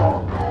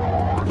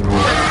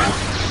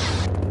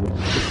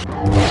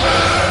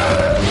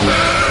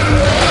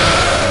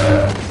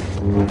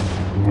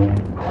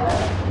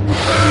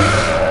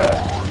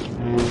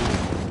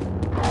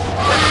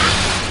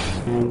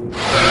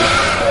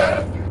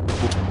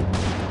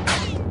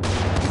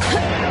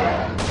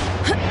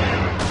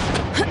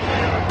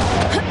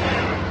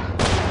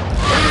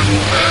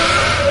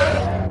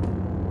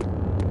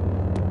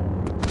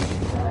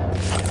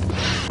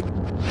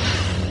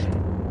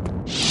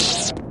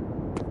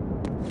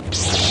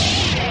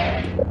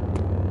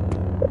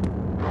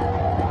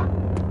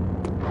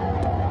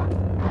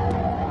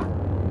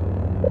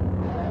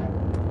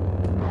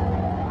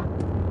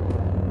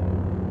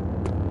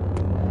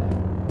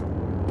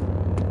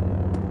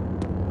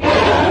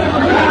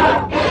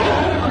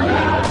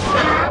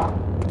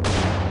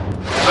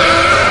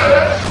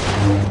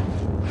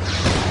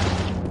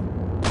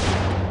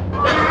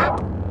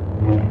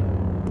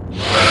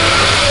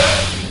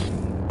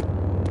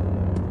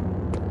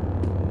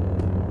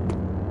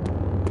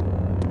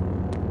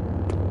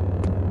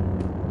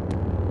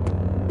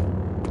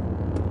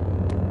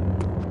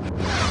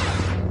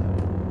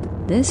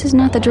 This is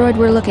not the droid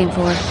we're looking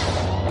for.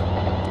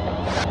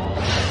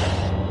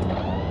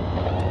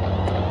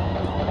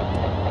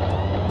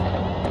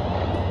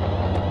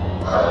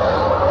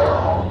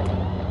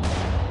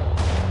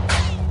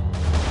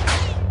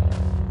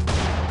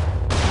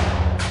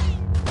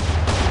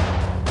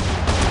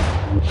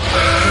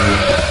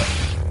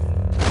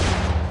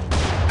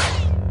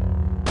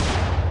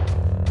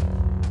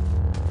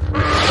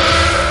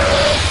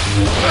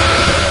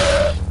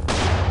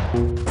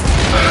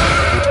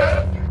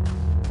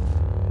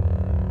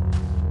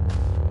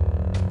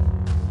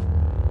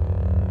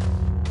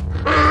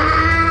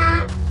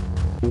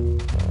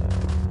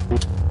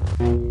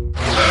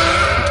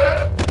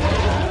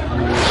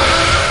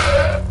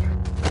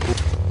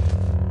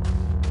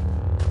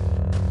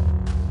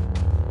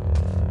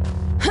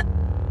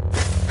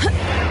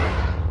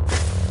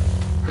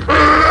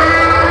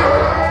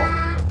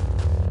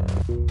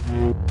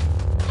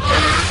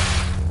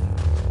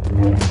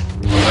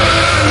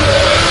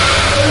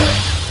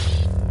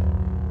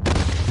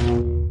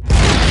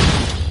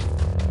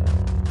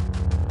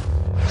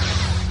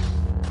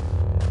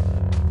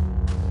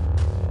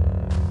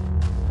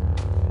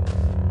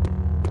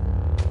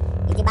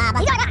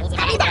 Are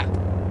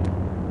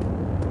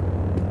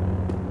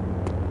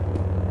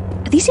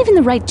these even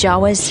the right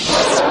Jawas?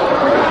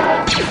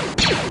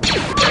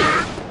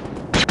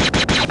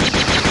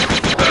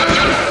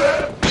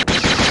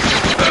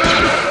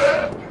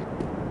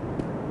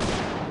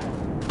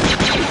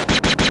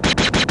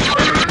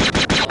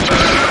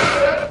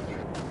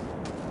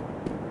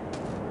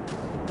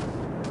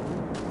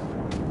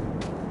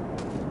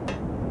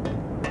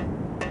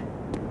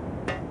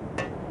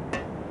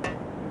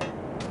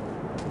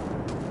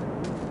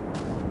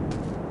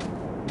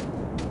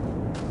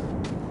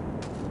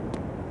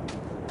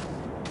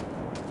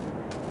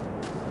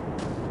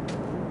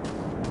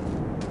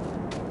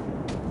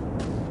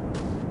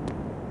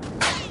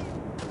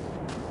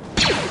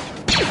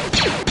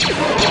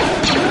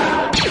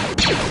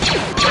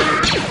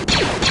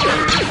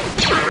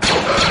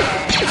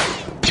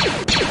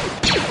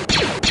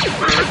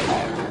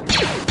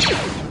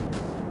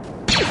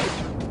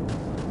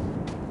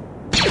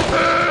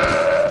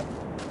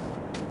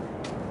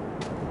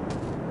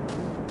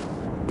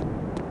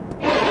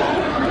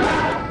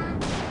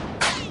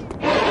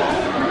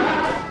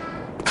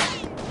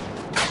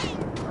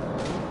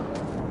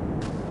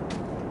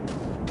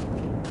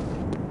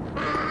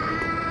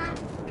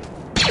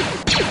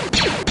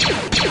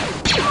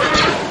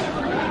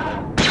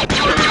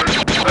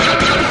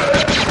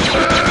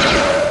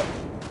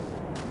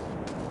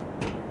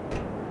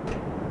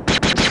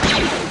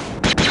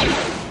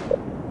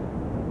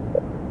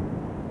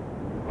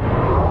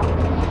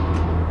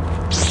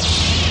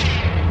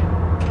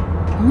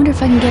 I wonder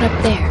if I can get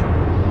up there.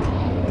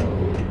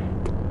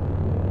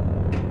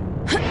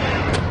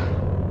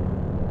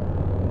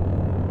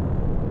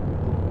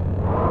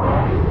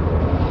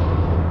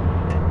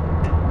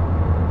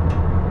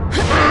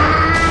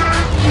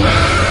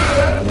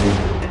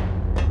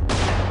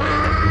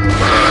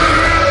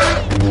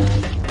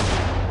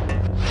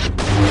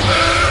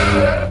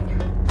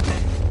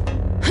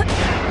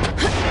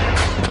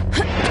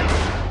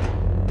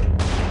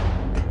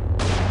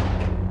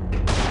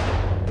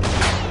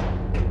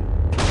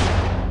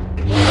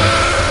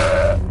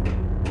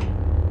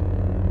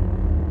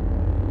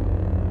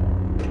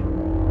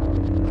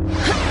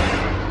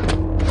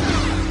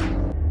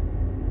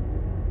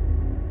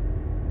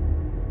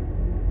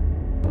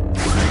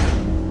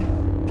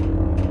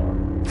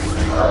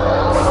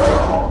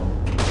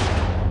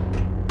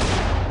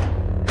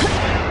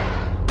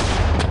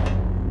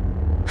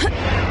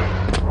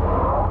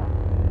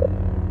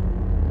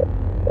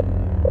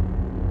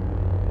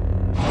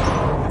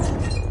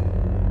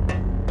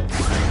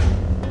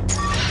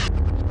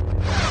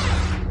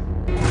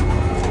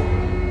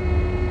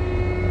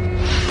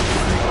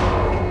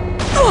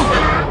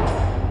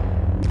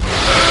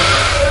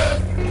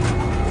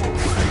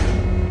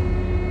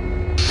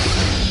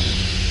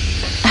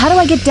 How do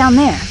I get down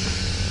there?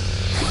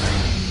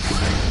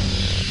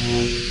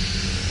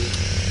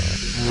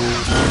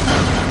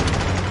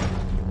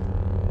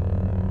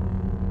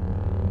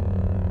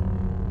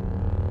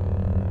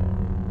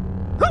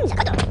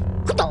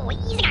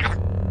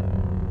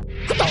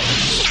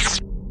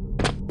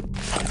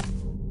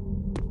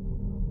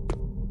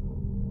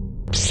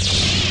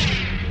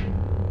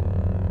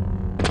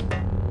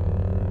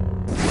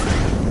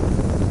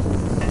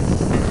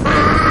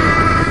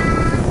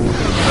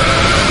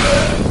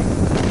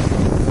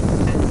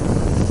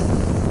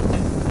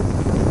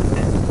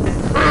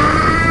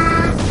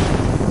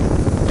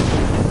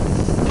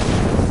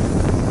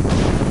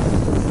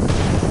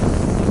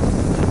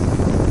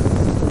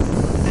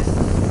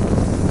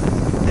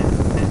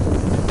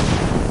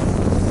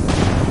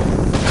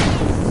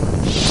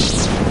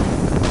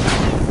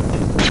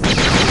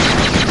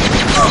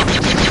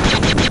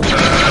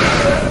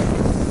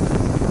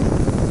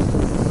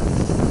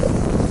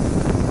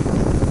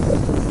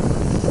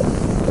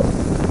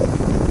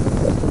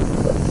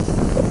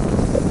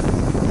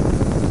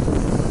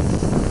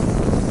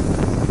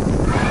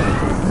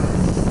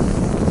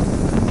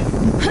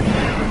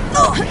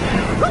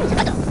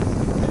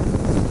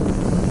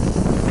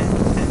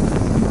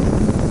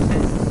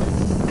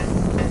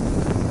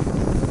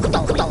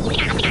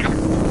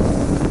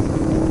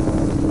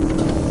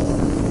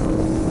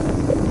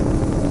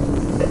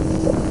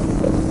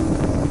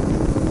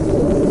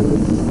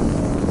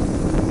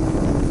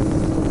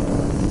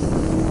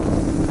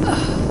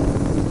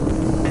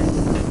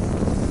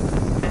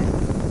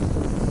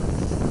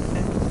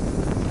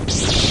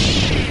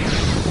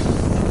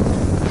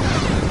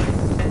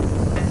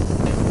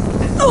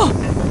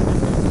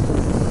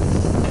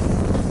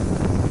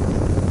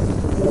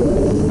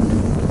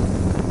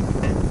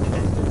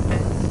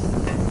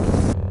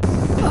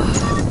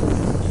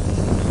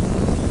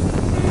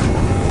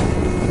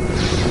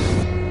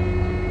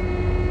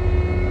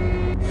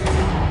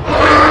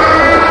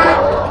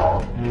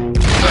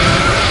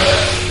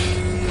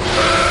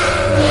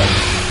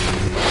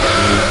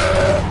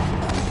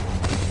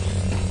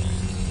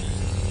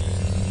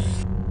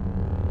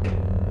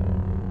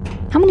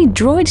 How many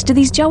droids do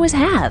these Jawas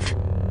have?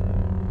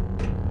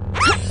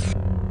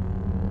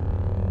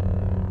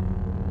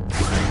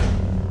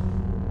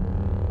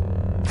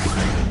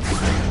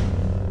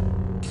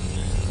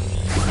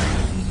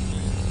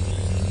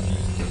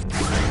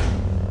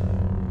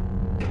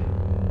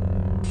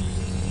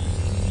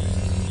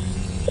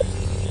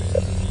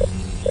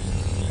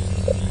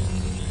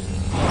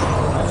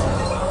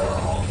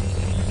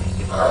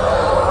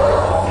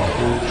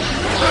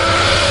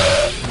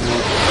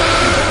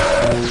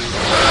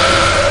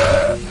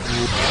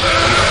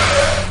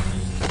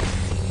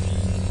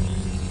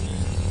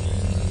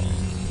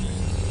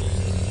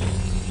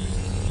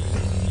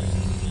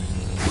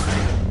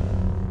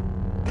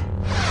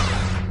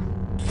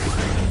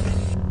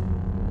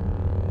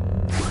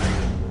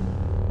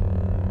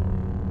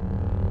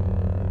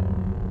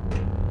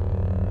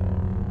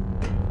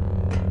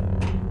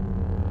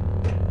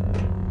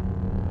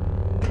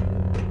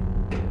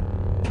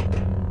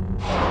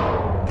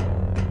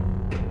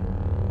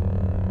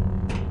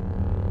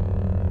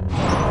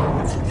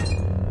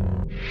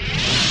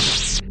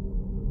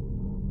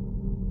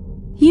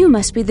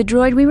 must be the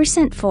droid we were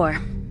sent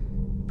for.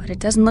 But it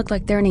doesn't look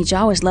like there are any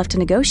Jawas left to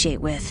negotiate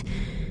with.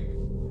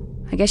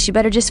 I guess you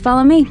better just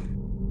follow me.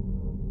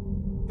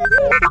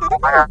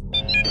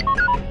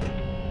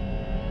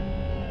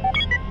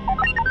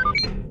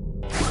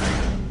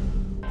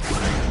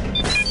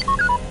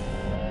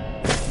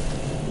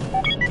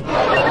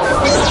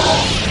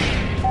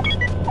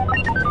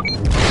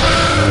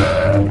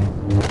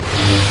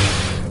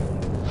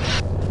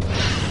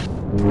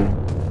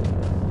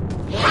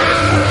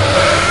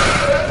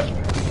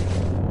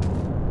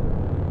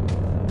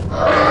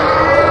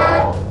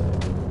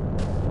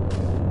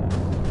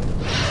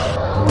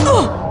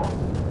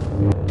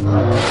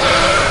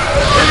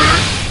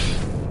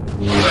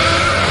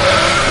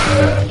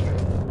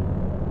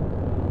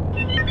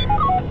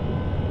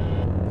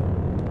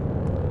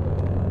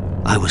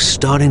 I was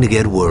starting to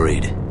get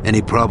worried.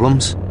 Any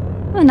problems?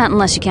 Well, not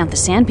unless you count the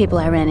sand people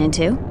I ran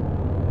into.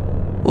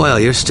 Well,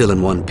 you're still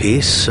in one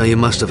piece, so you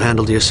must have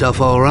handled yourself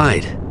all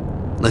right.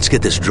 Let's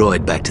get this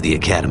droid back to the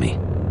Academy.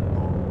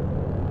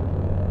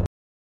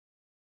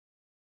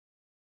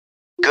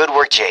 Good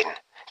work, Jaden.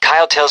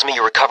 Kyle tells me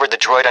you recovered the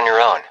droid on your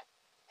own.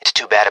 It's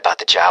too bad about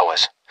the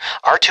Jawas.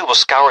 R2 will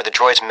scour the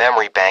droid's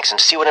memory banks and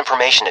see what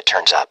information it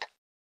turns up.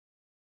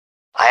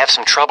 I have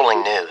some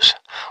troubling news.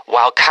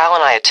 While Kyle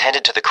and I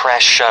attended to the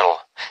crashed shuttle,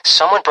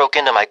 someone broke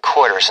into my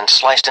quarters and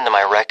sliced into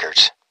my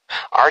records.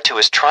 R2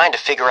 is trying to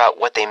figure out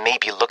what they may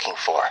be looking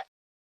for.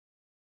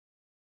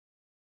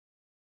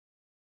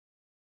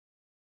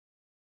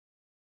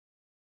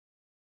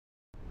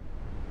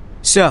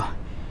 So,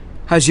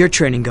 how's your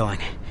training going?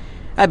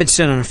 I've been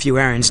sent on a few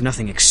errands,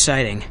 nothing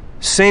exciting.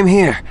 Same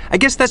here. I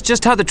guess that's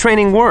just how the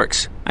training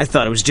works. I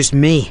thought it was just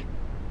me.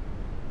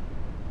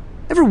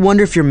 Ever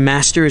wonder if your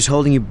master is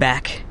holding you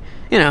back?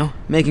 You know,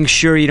 making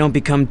sure you don't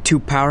become too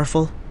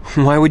powerful?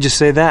 Why would you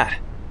say that?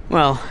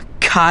 Well,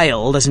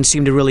 Kyle doesn't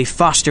seem to really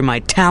foster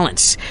my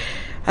talents.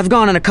 I've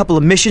gone on a couple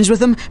of missions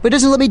with him, but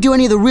doesn't let me do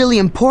any of the really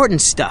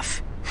important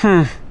stuff.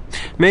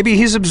 Maybe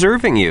he's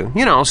observing you.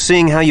 You know,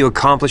 seeing how you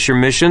accomplish your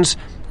missions.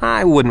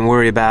 I wouldn't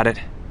worry about it.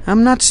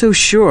 I'm not so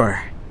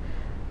sure.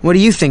 What do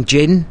you think,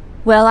 Jaden?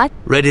 Well,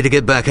 Ready to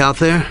get back out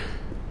there?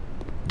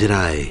 Did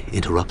I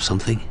interrupt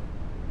something?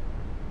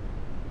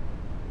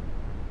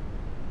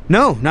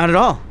 No, not at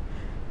all.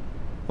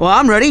 Well,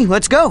 I'm ready.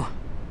 Let's go.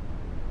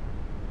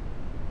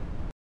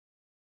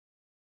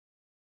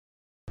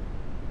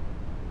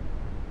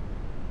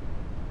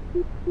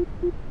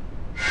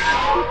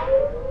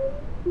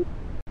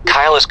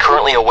 Kyle is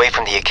currently away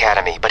from the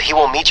Academy, but he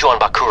will meet you on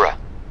Bakura.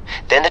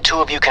 Then the two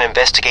of you can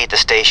investigate the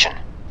station.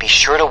 Be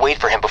sure to wait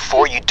for him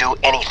before you do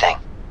anything.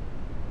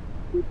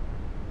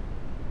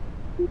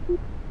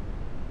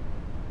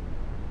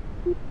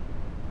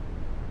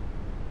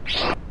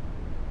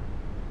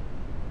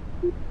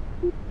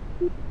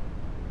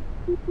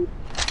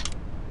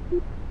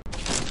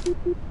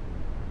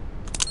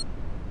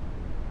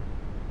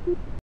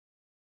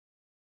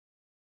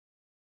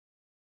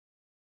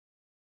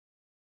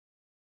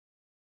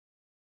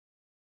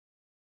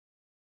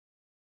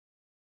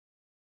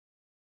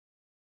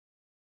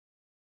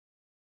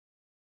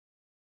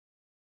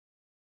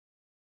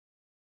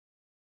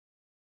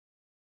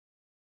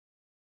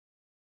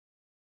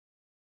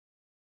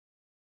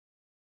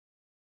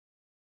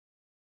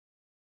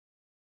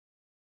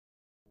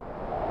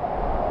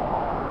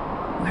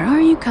 where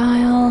are you,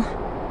 Kyle?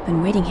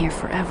 Been waiting here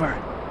forever.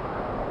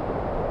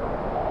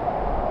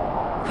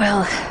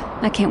 Well,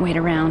 I can't wait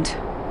around.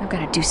 I've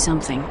got to do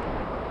something.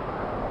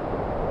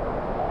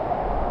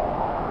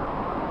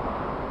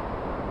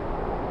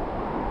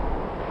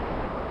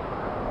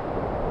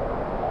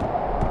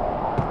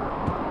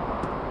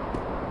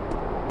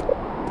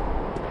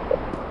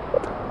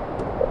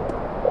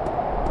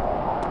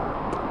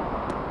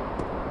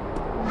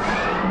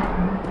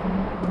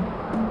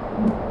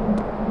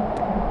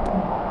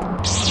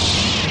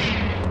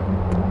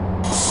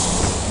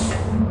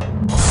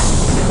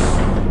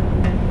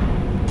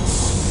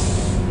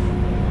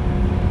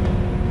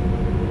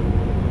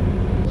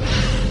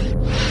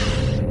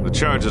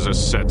 Charges are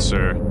set,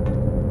 sir.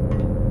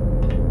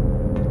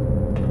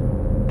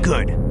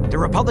 Good. The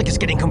Republic is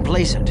getting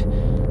complacent.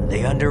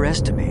 They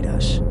underestimate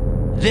us.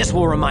 This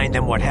will remind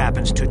them what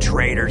happens to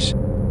traitors.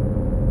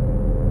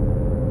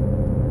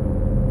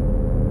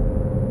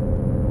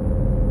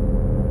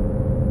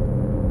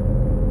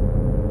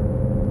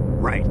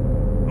 Right.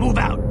 Move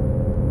out.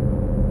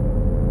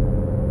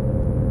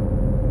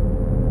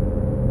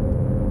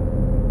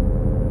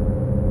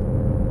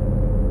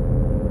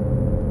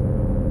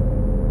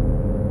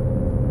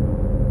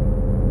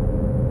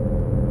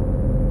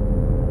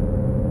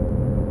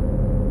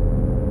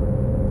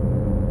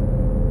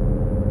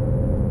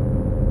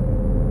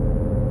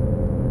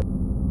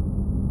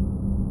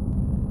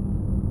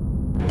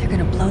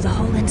 The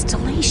whole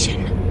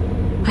installation.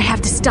 I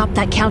have to stop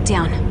that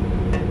countdown.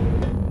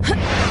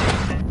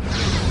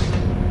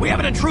 We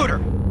have an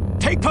intruder.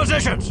 Take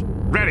positions.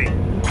 Ready.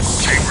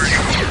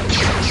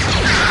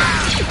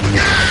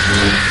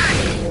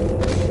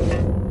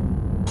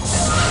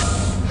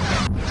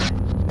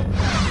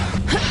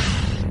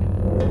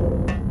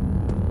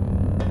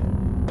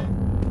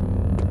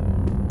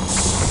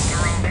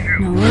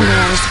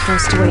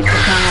 supposed to wait for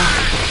Kyle.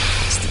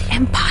 It's the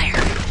Empire.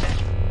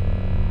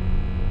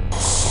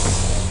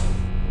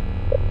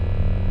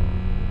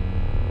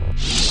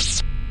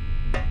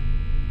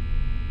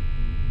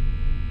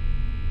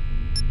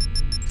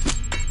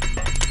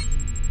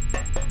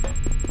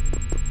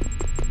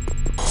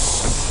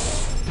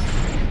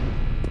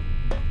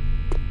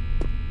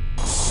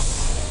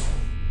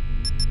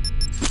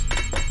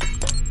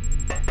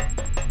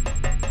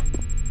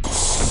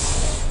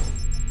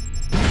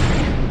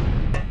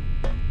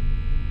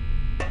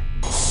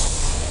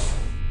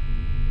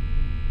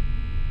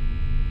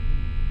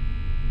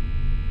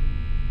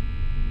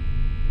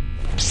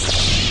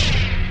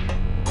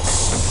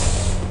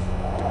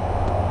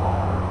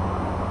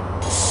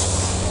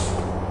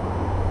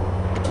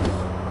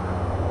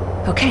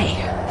 Okay,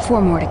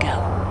 4 more to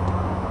go.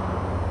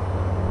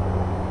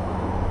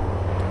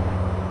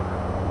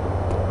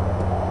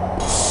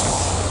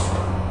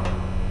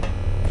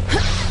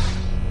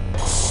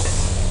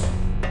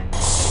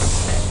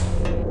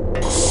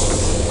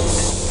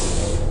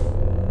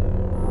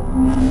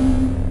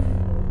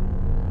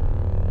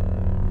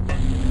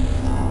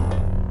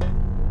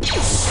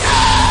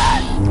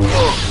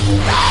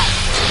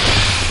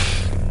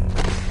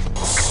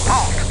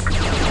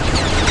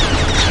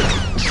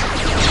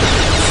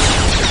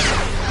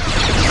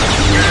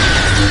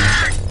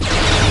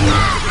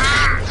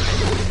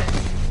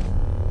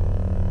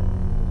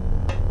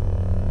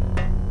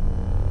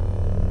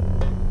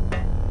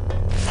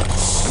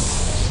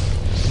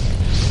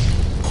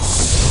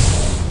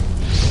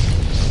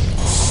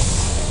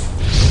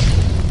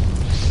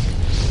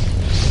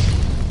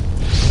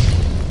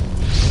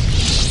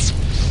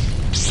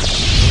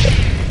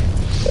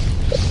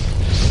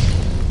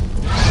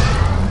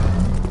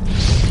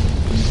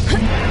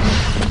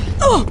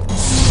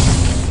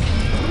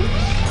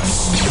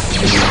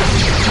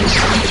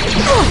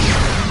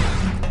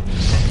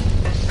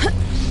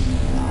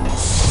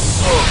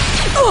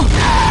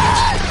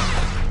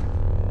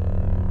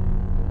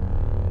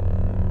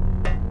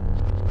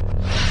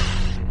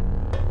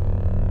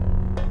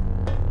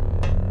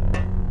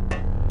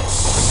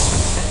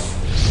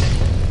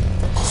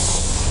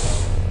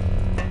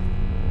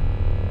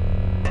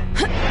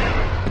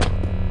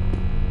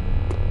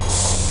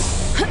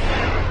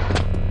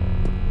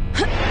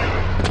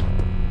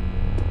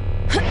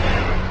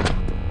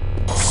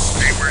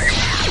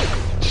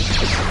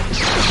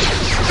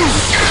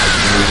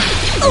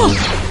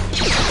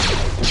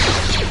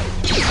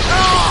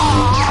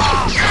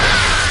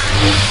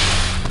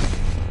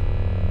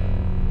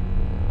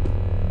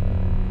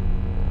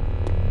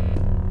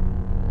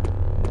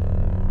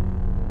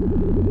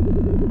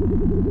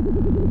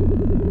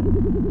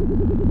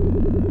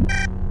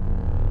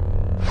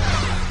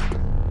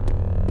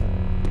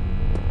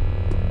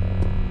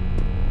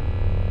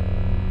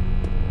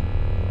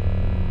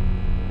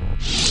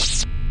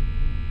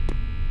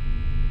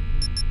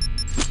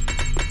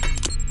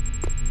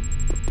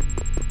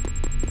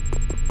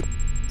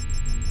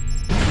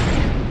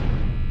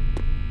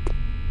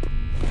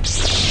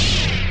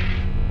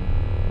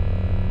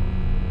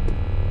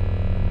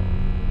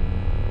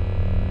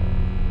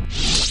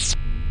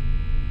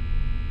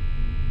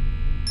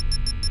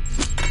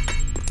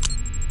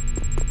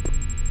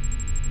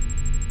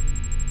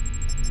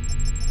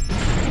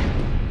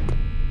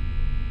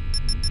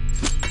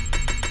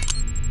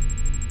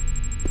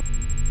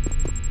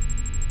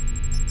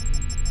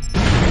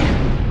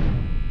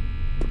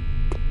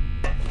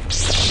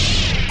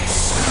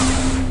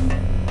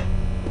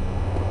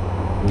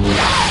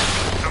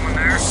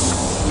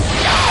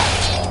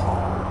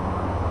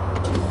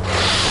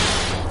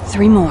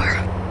 Three more.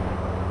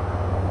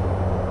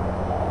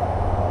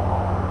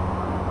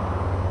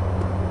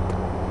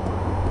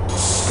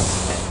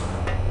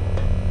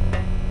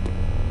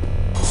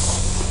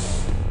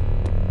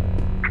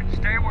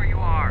 Stay where you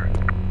are.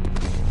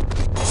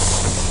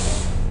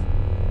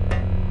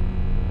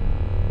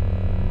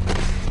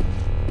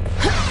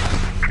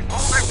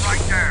 Hold it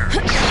right there.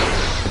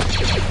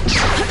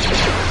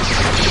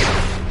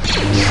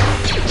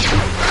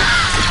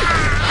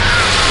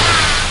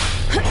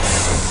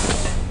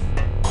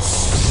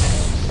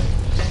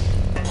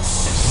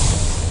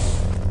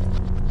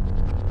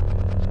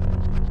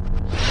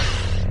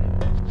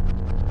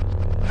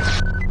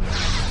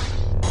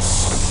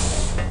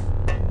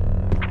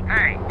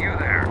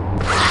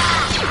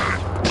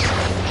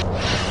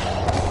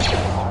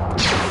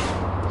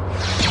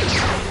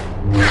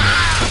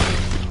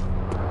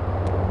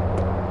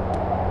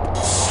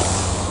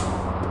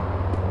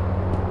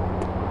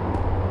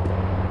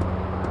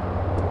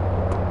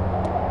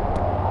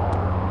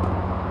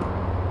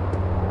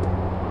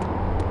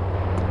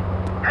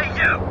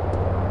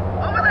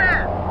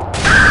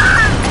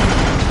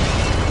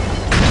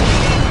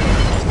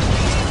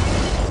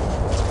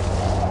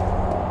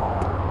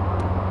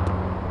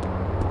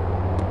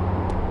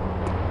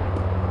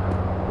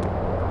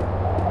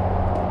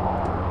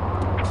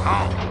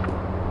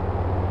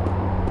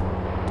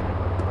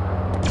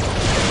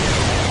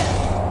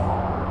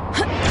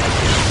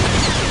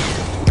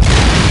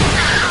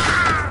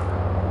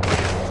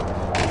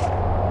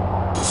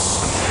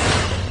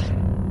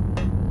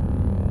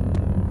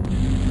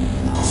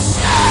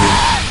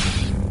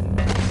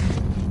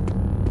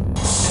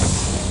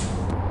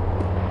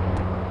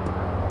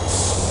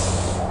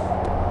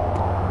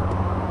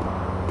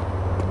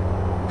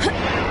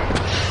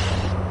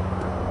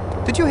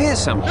 you hear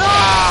some?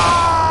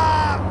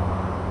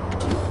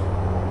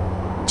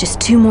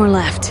 Just 2 more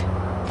left.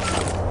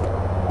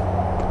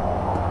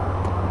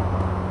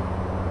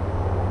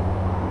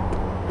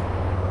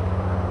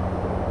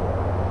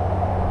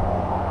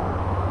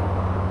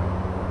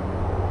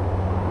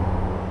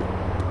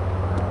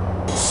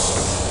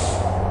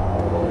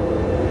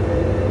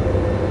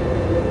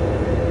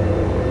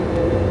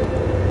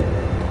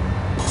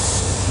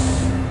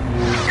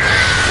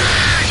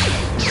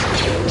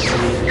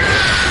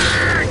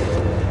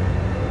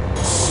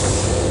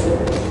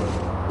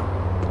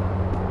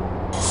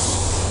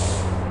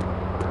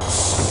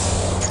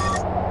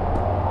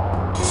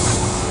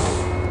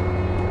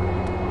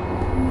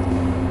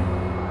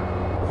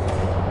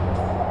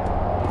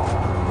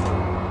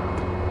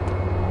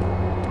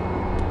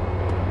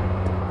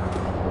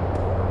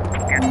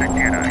 Get the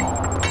Jedi.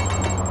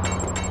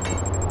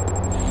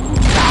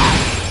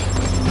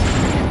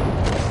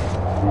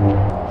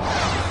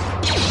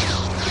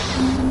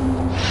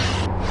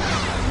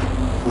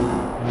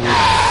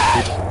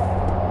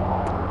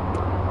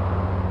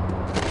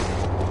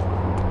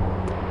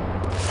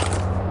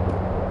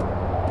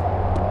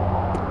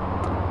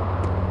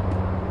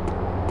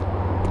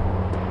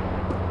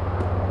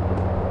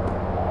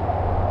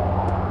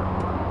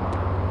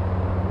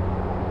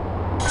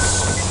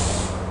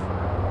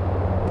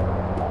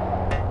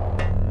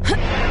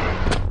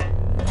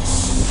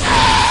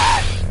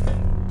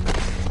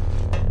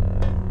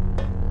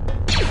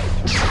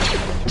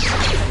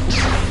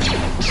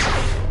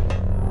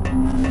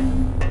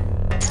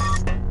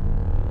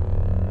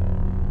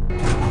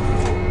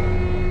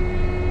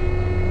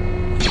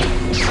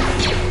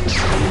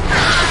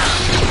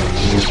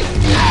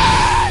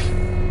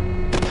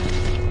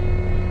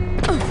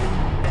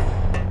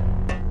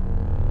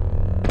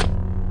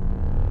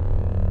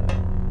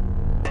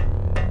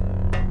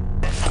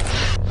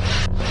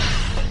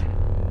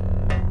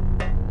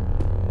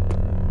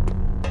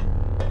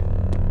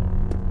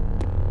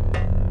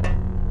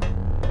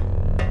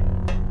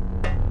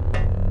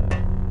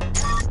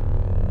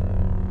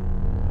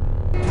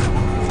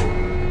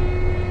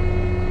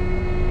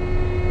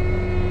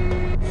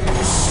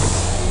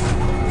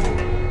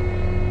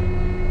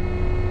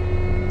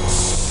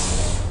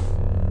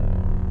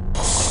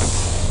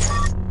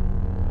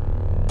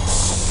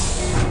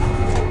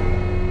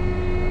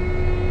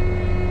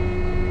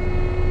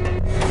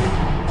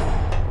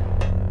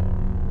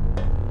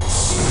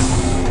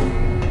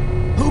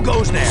 Who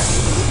goes there?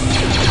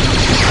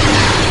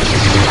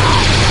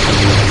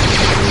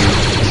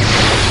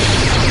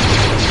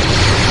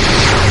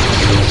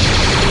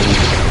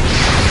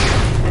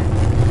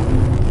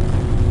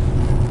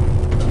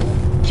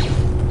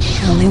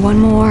 Only 1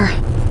 more.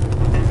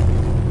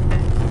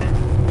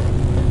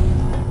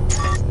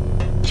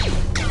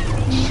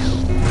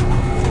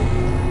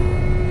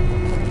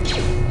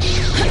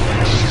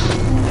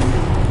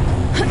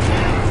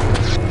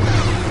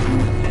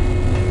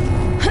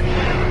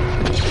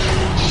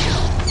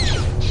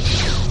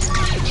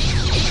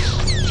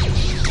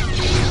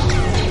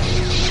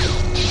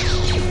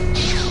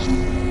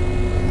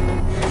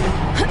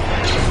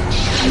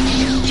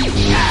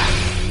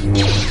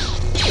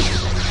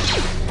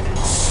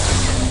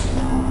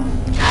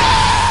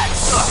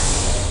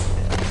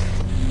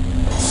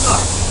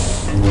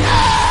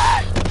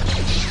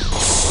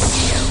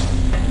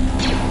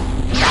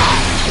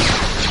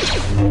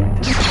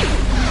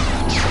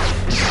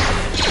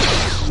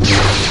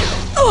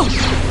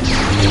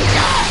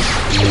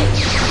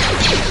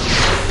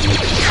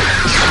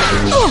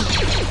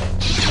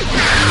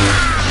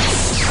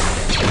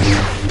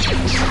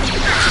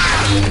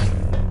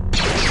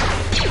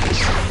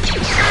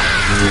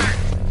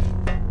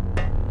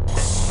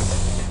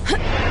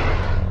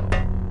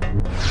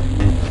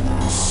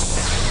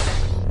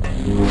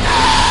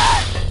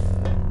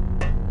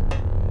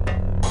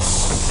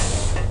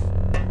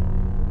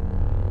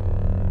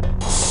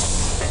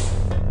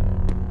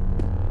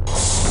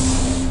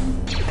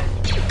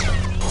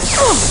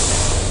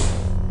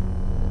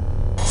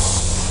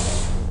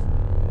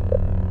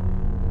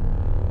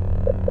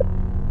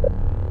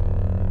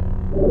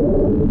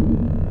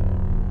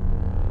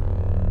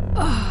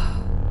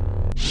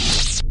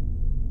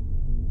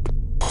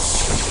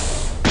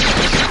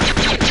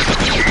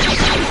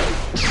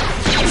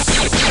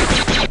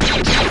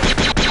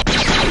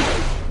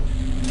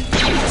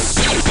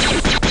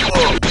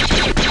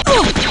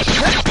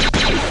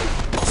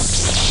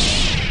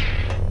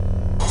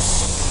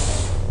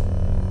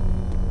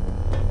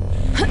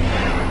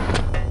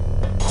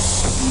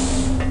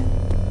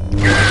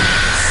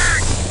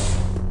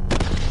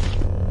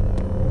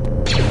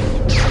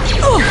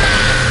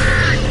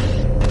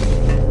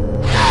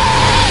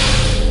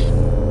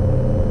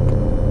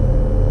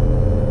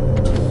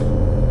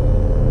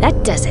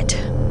 That does it.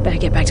 Better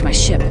get back to my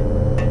ship.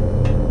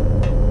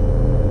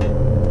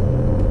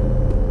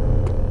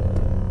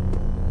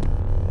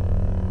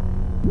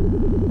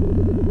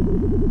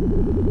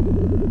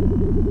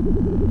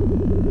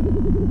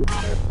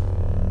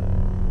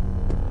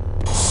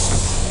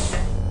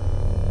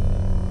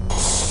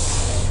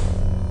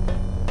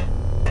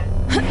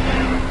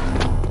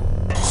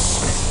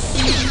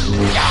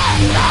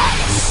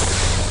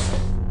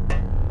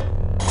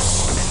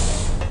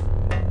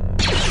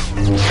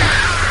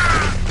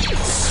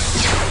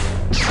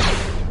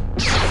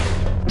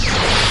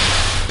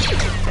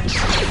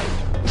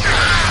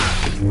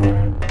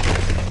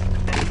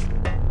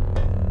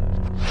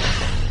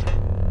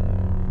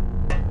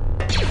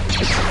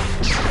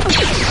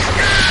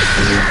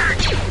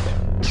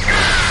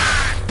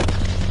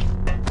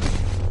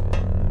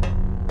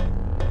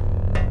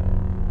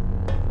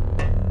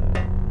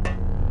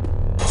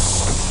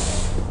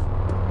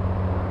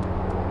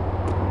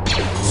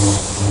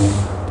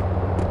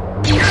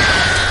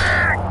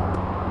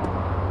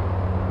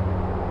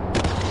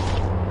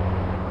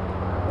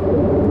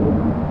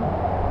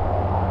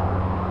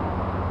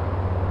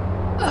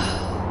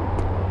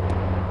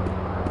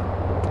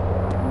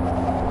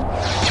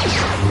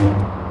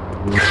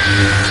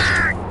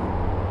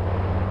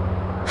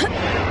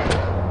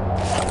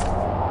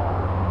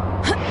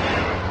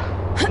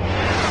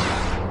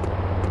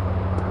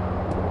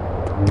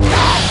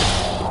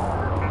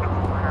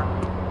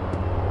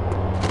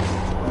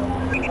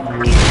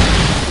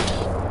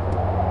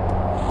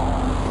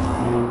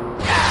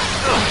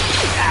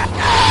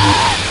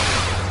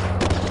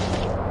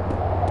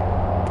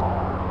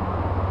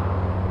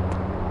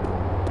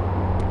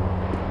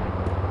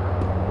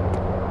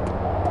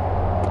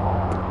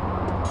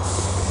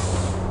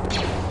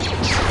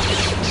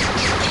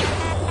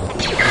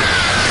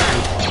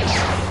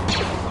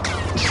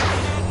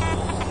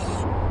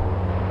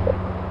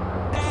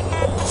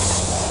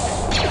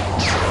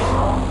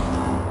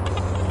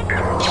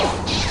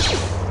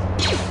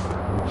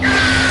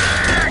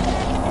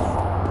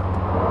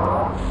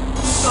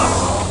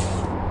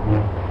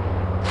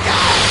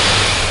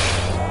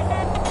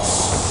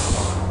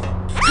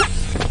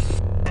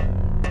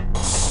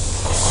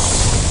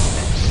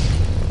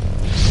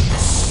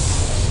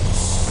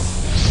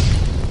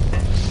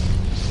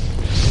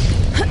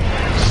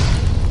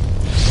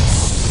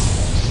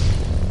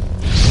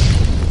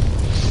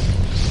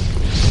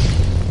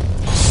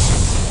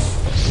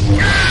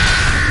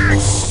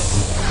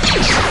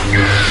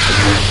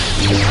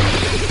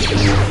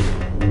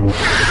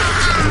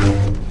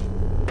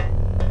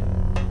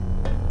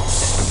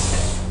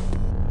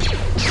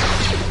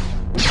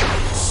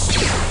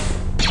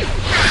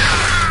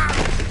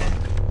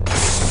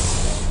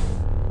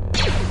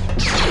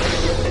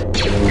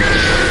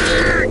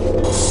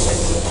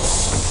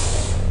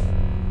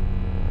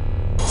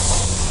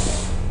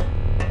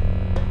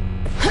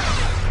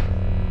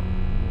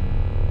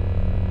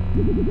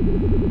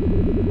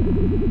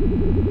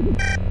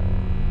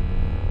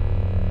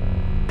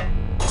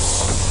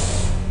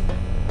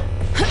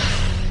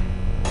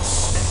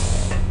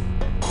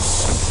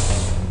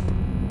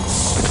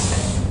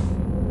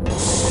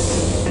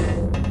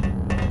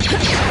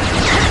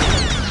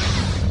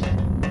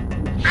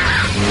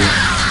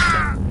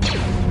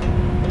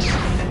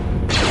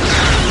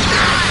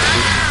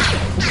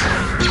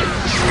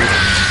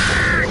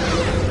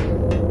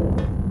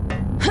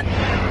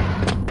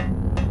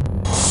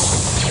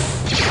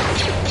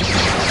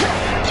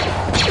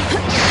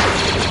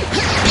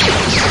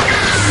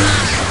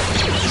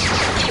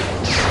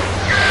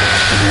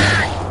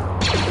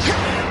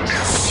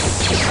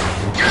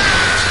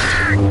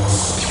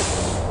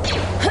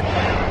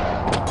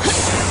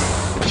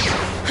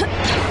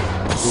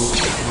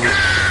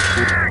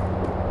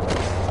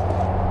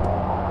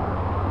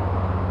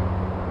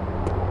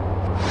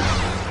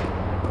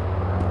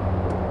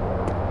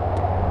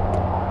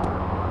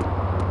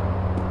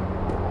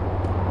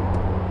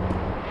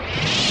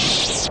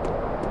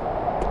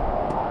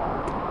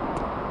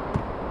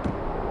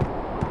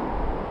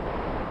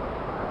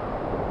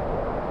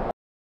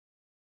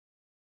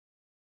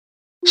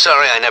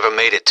 Sorry I never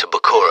made it to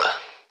Bakura.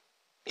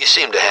 You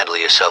seem to handle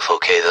yourself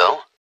okay,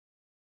 though.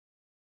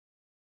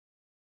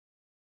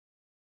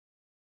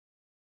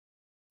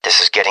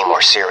 This is getting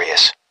more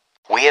serious.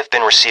 We have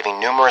been receiving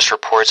numerous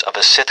reports of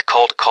a Sith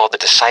cult called the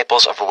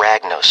Disciples of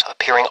Ragnos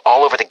appearing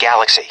all over the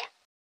galaxy.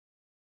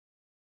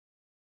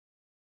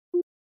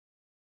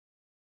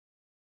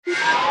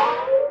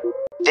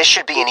 This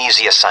should be an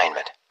easy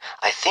assignment.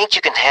 I think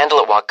you can handle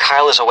it while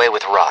Kyle is away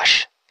with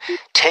Rosh.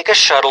 Take a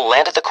shuttle,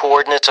 land at the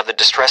coordinates of the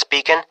distress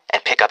beacon,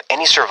 and pick up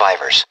any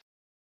survivors.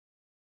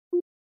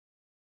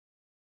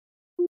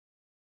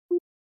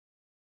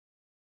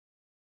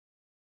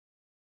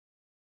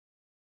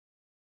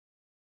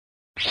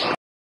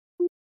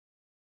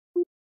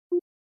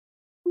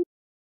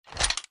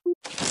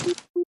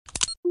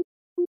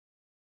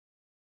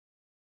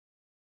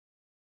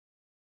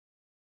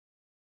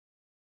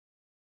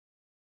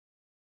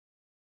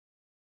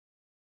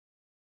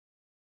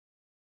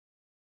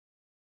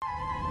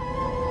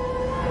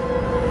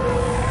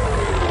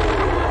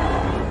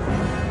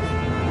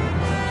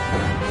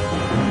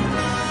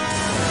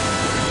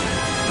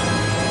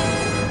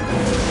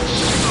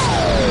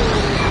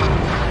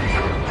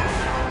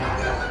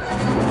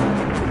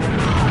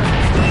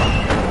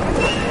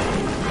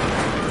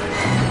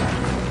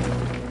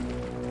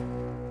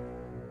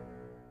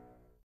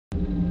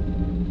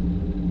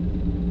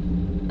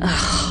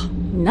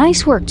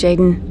 Nice work,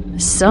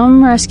 Jaden.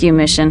 Some rescue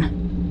mission.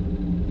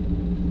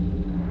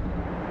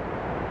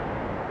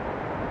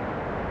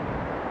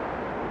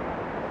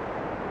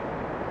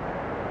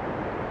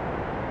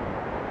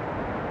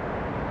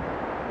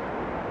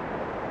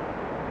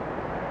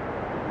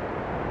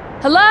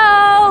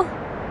 Hello?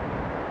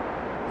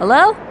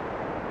 Hello?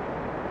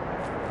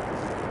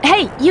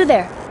 Hey, you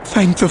there.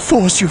 Thank the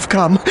Force you've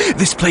come.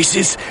 This place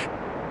is...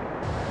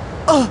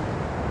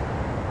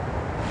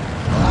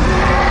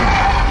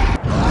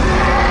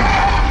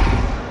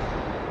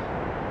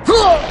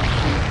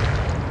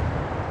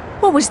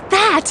 What was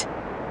that?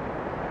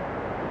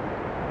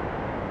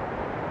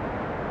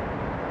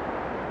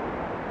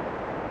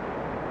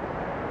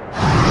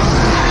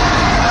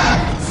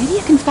 Maybe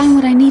I can find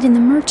what I need in the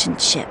merchant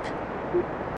ship.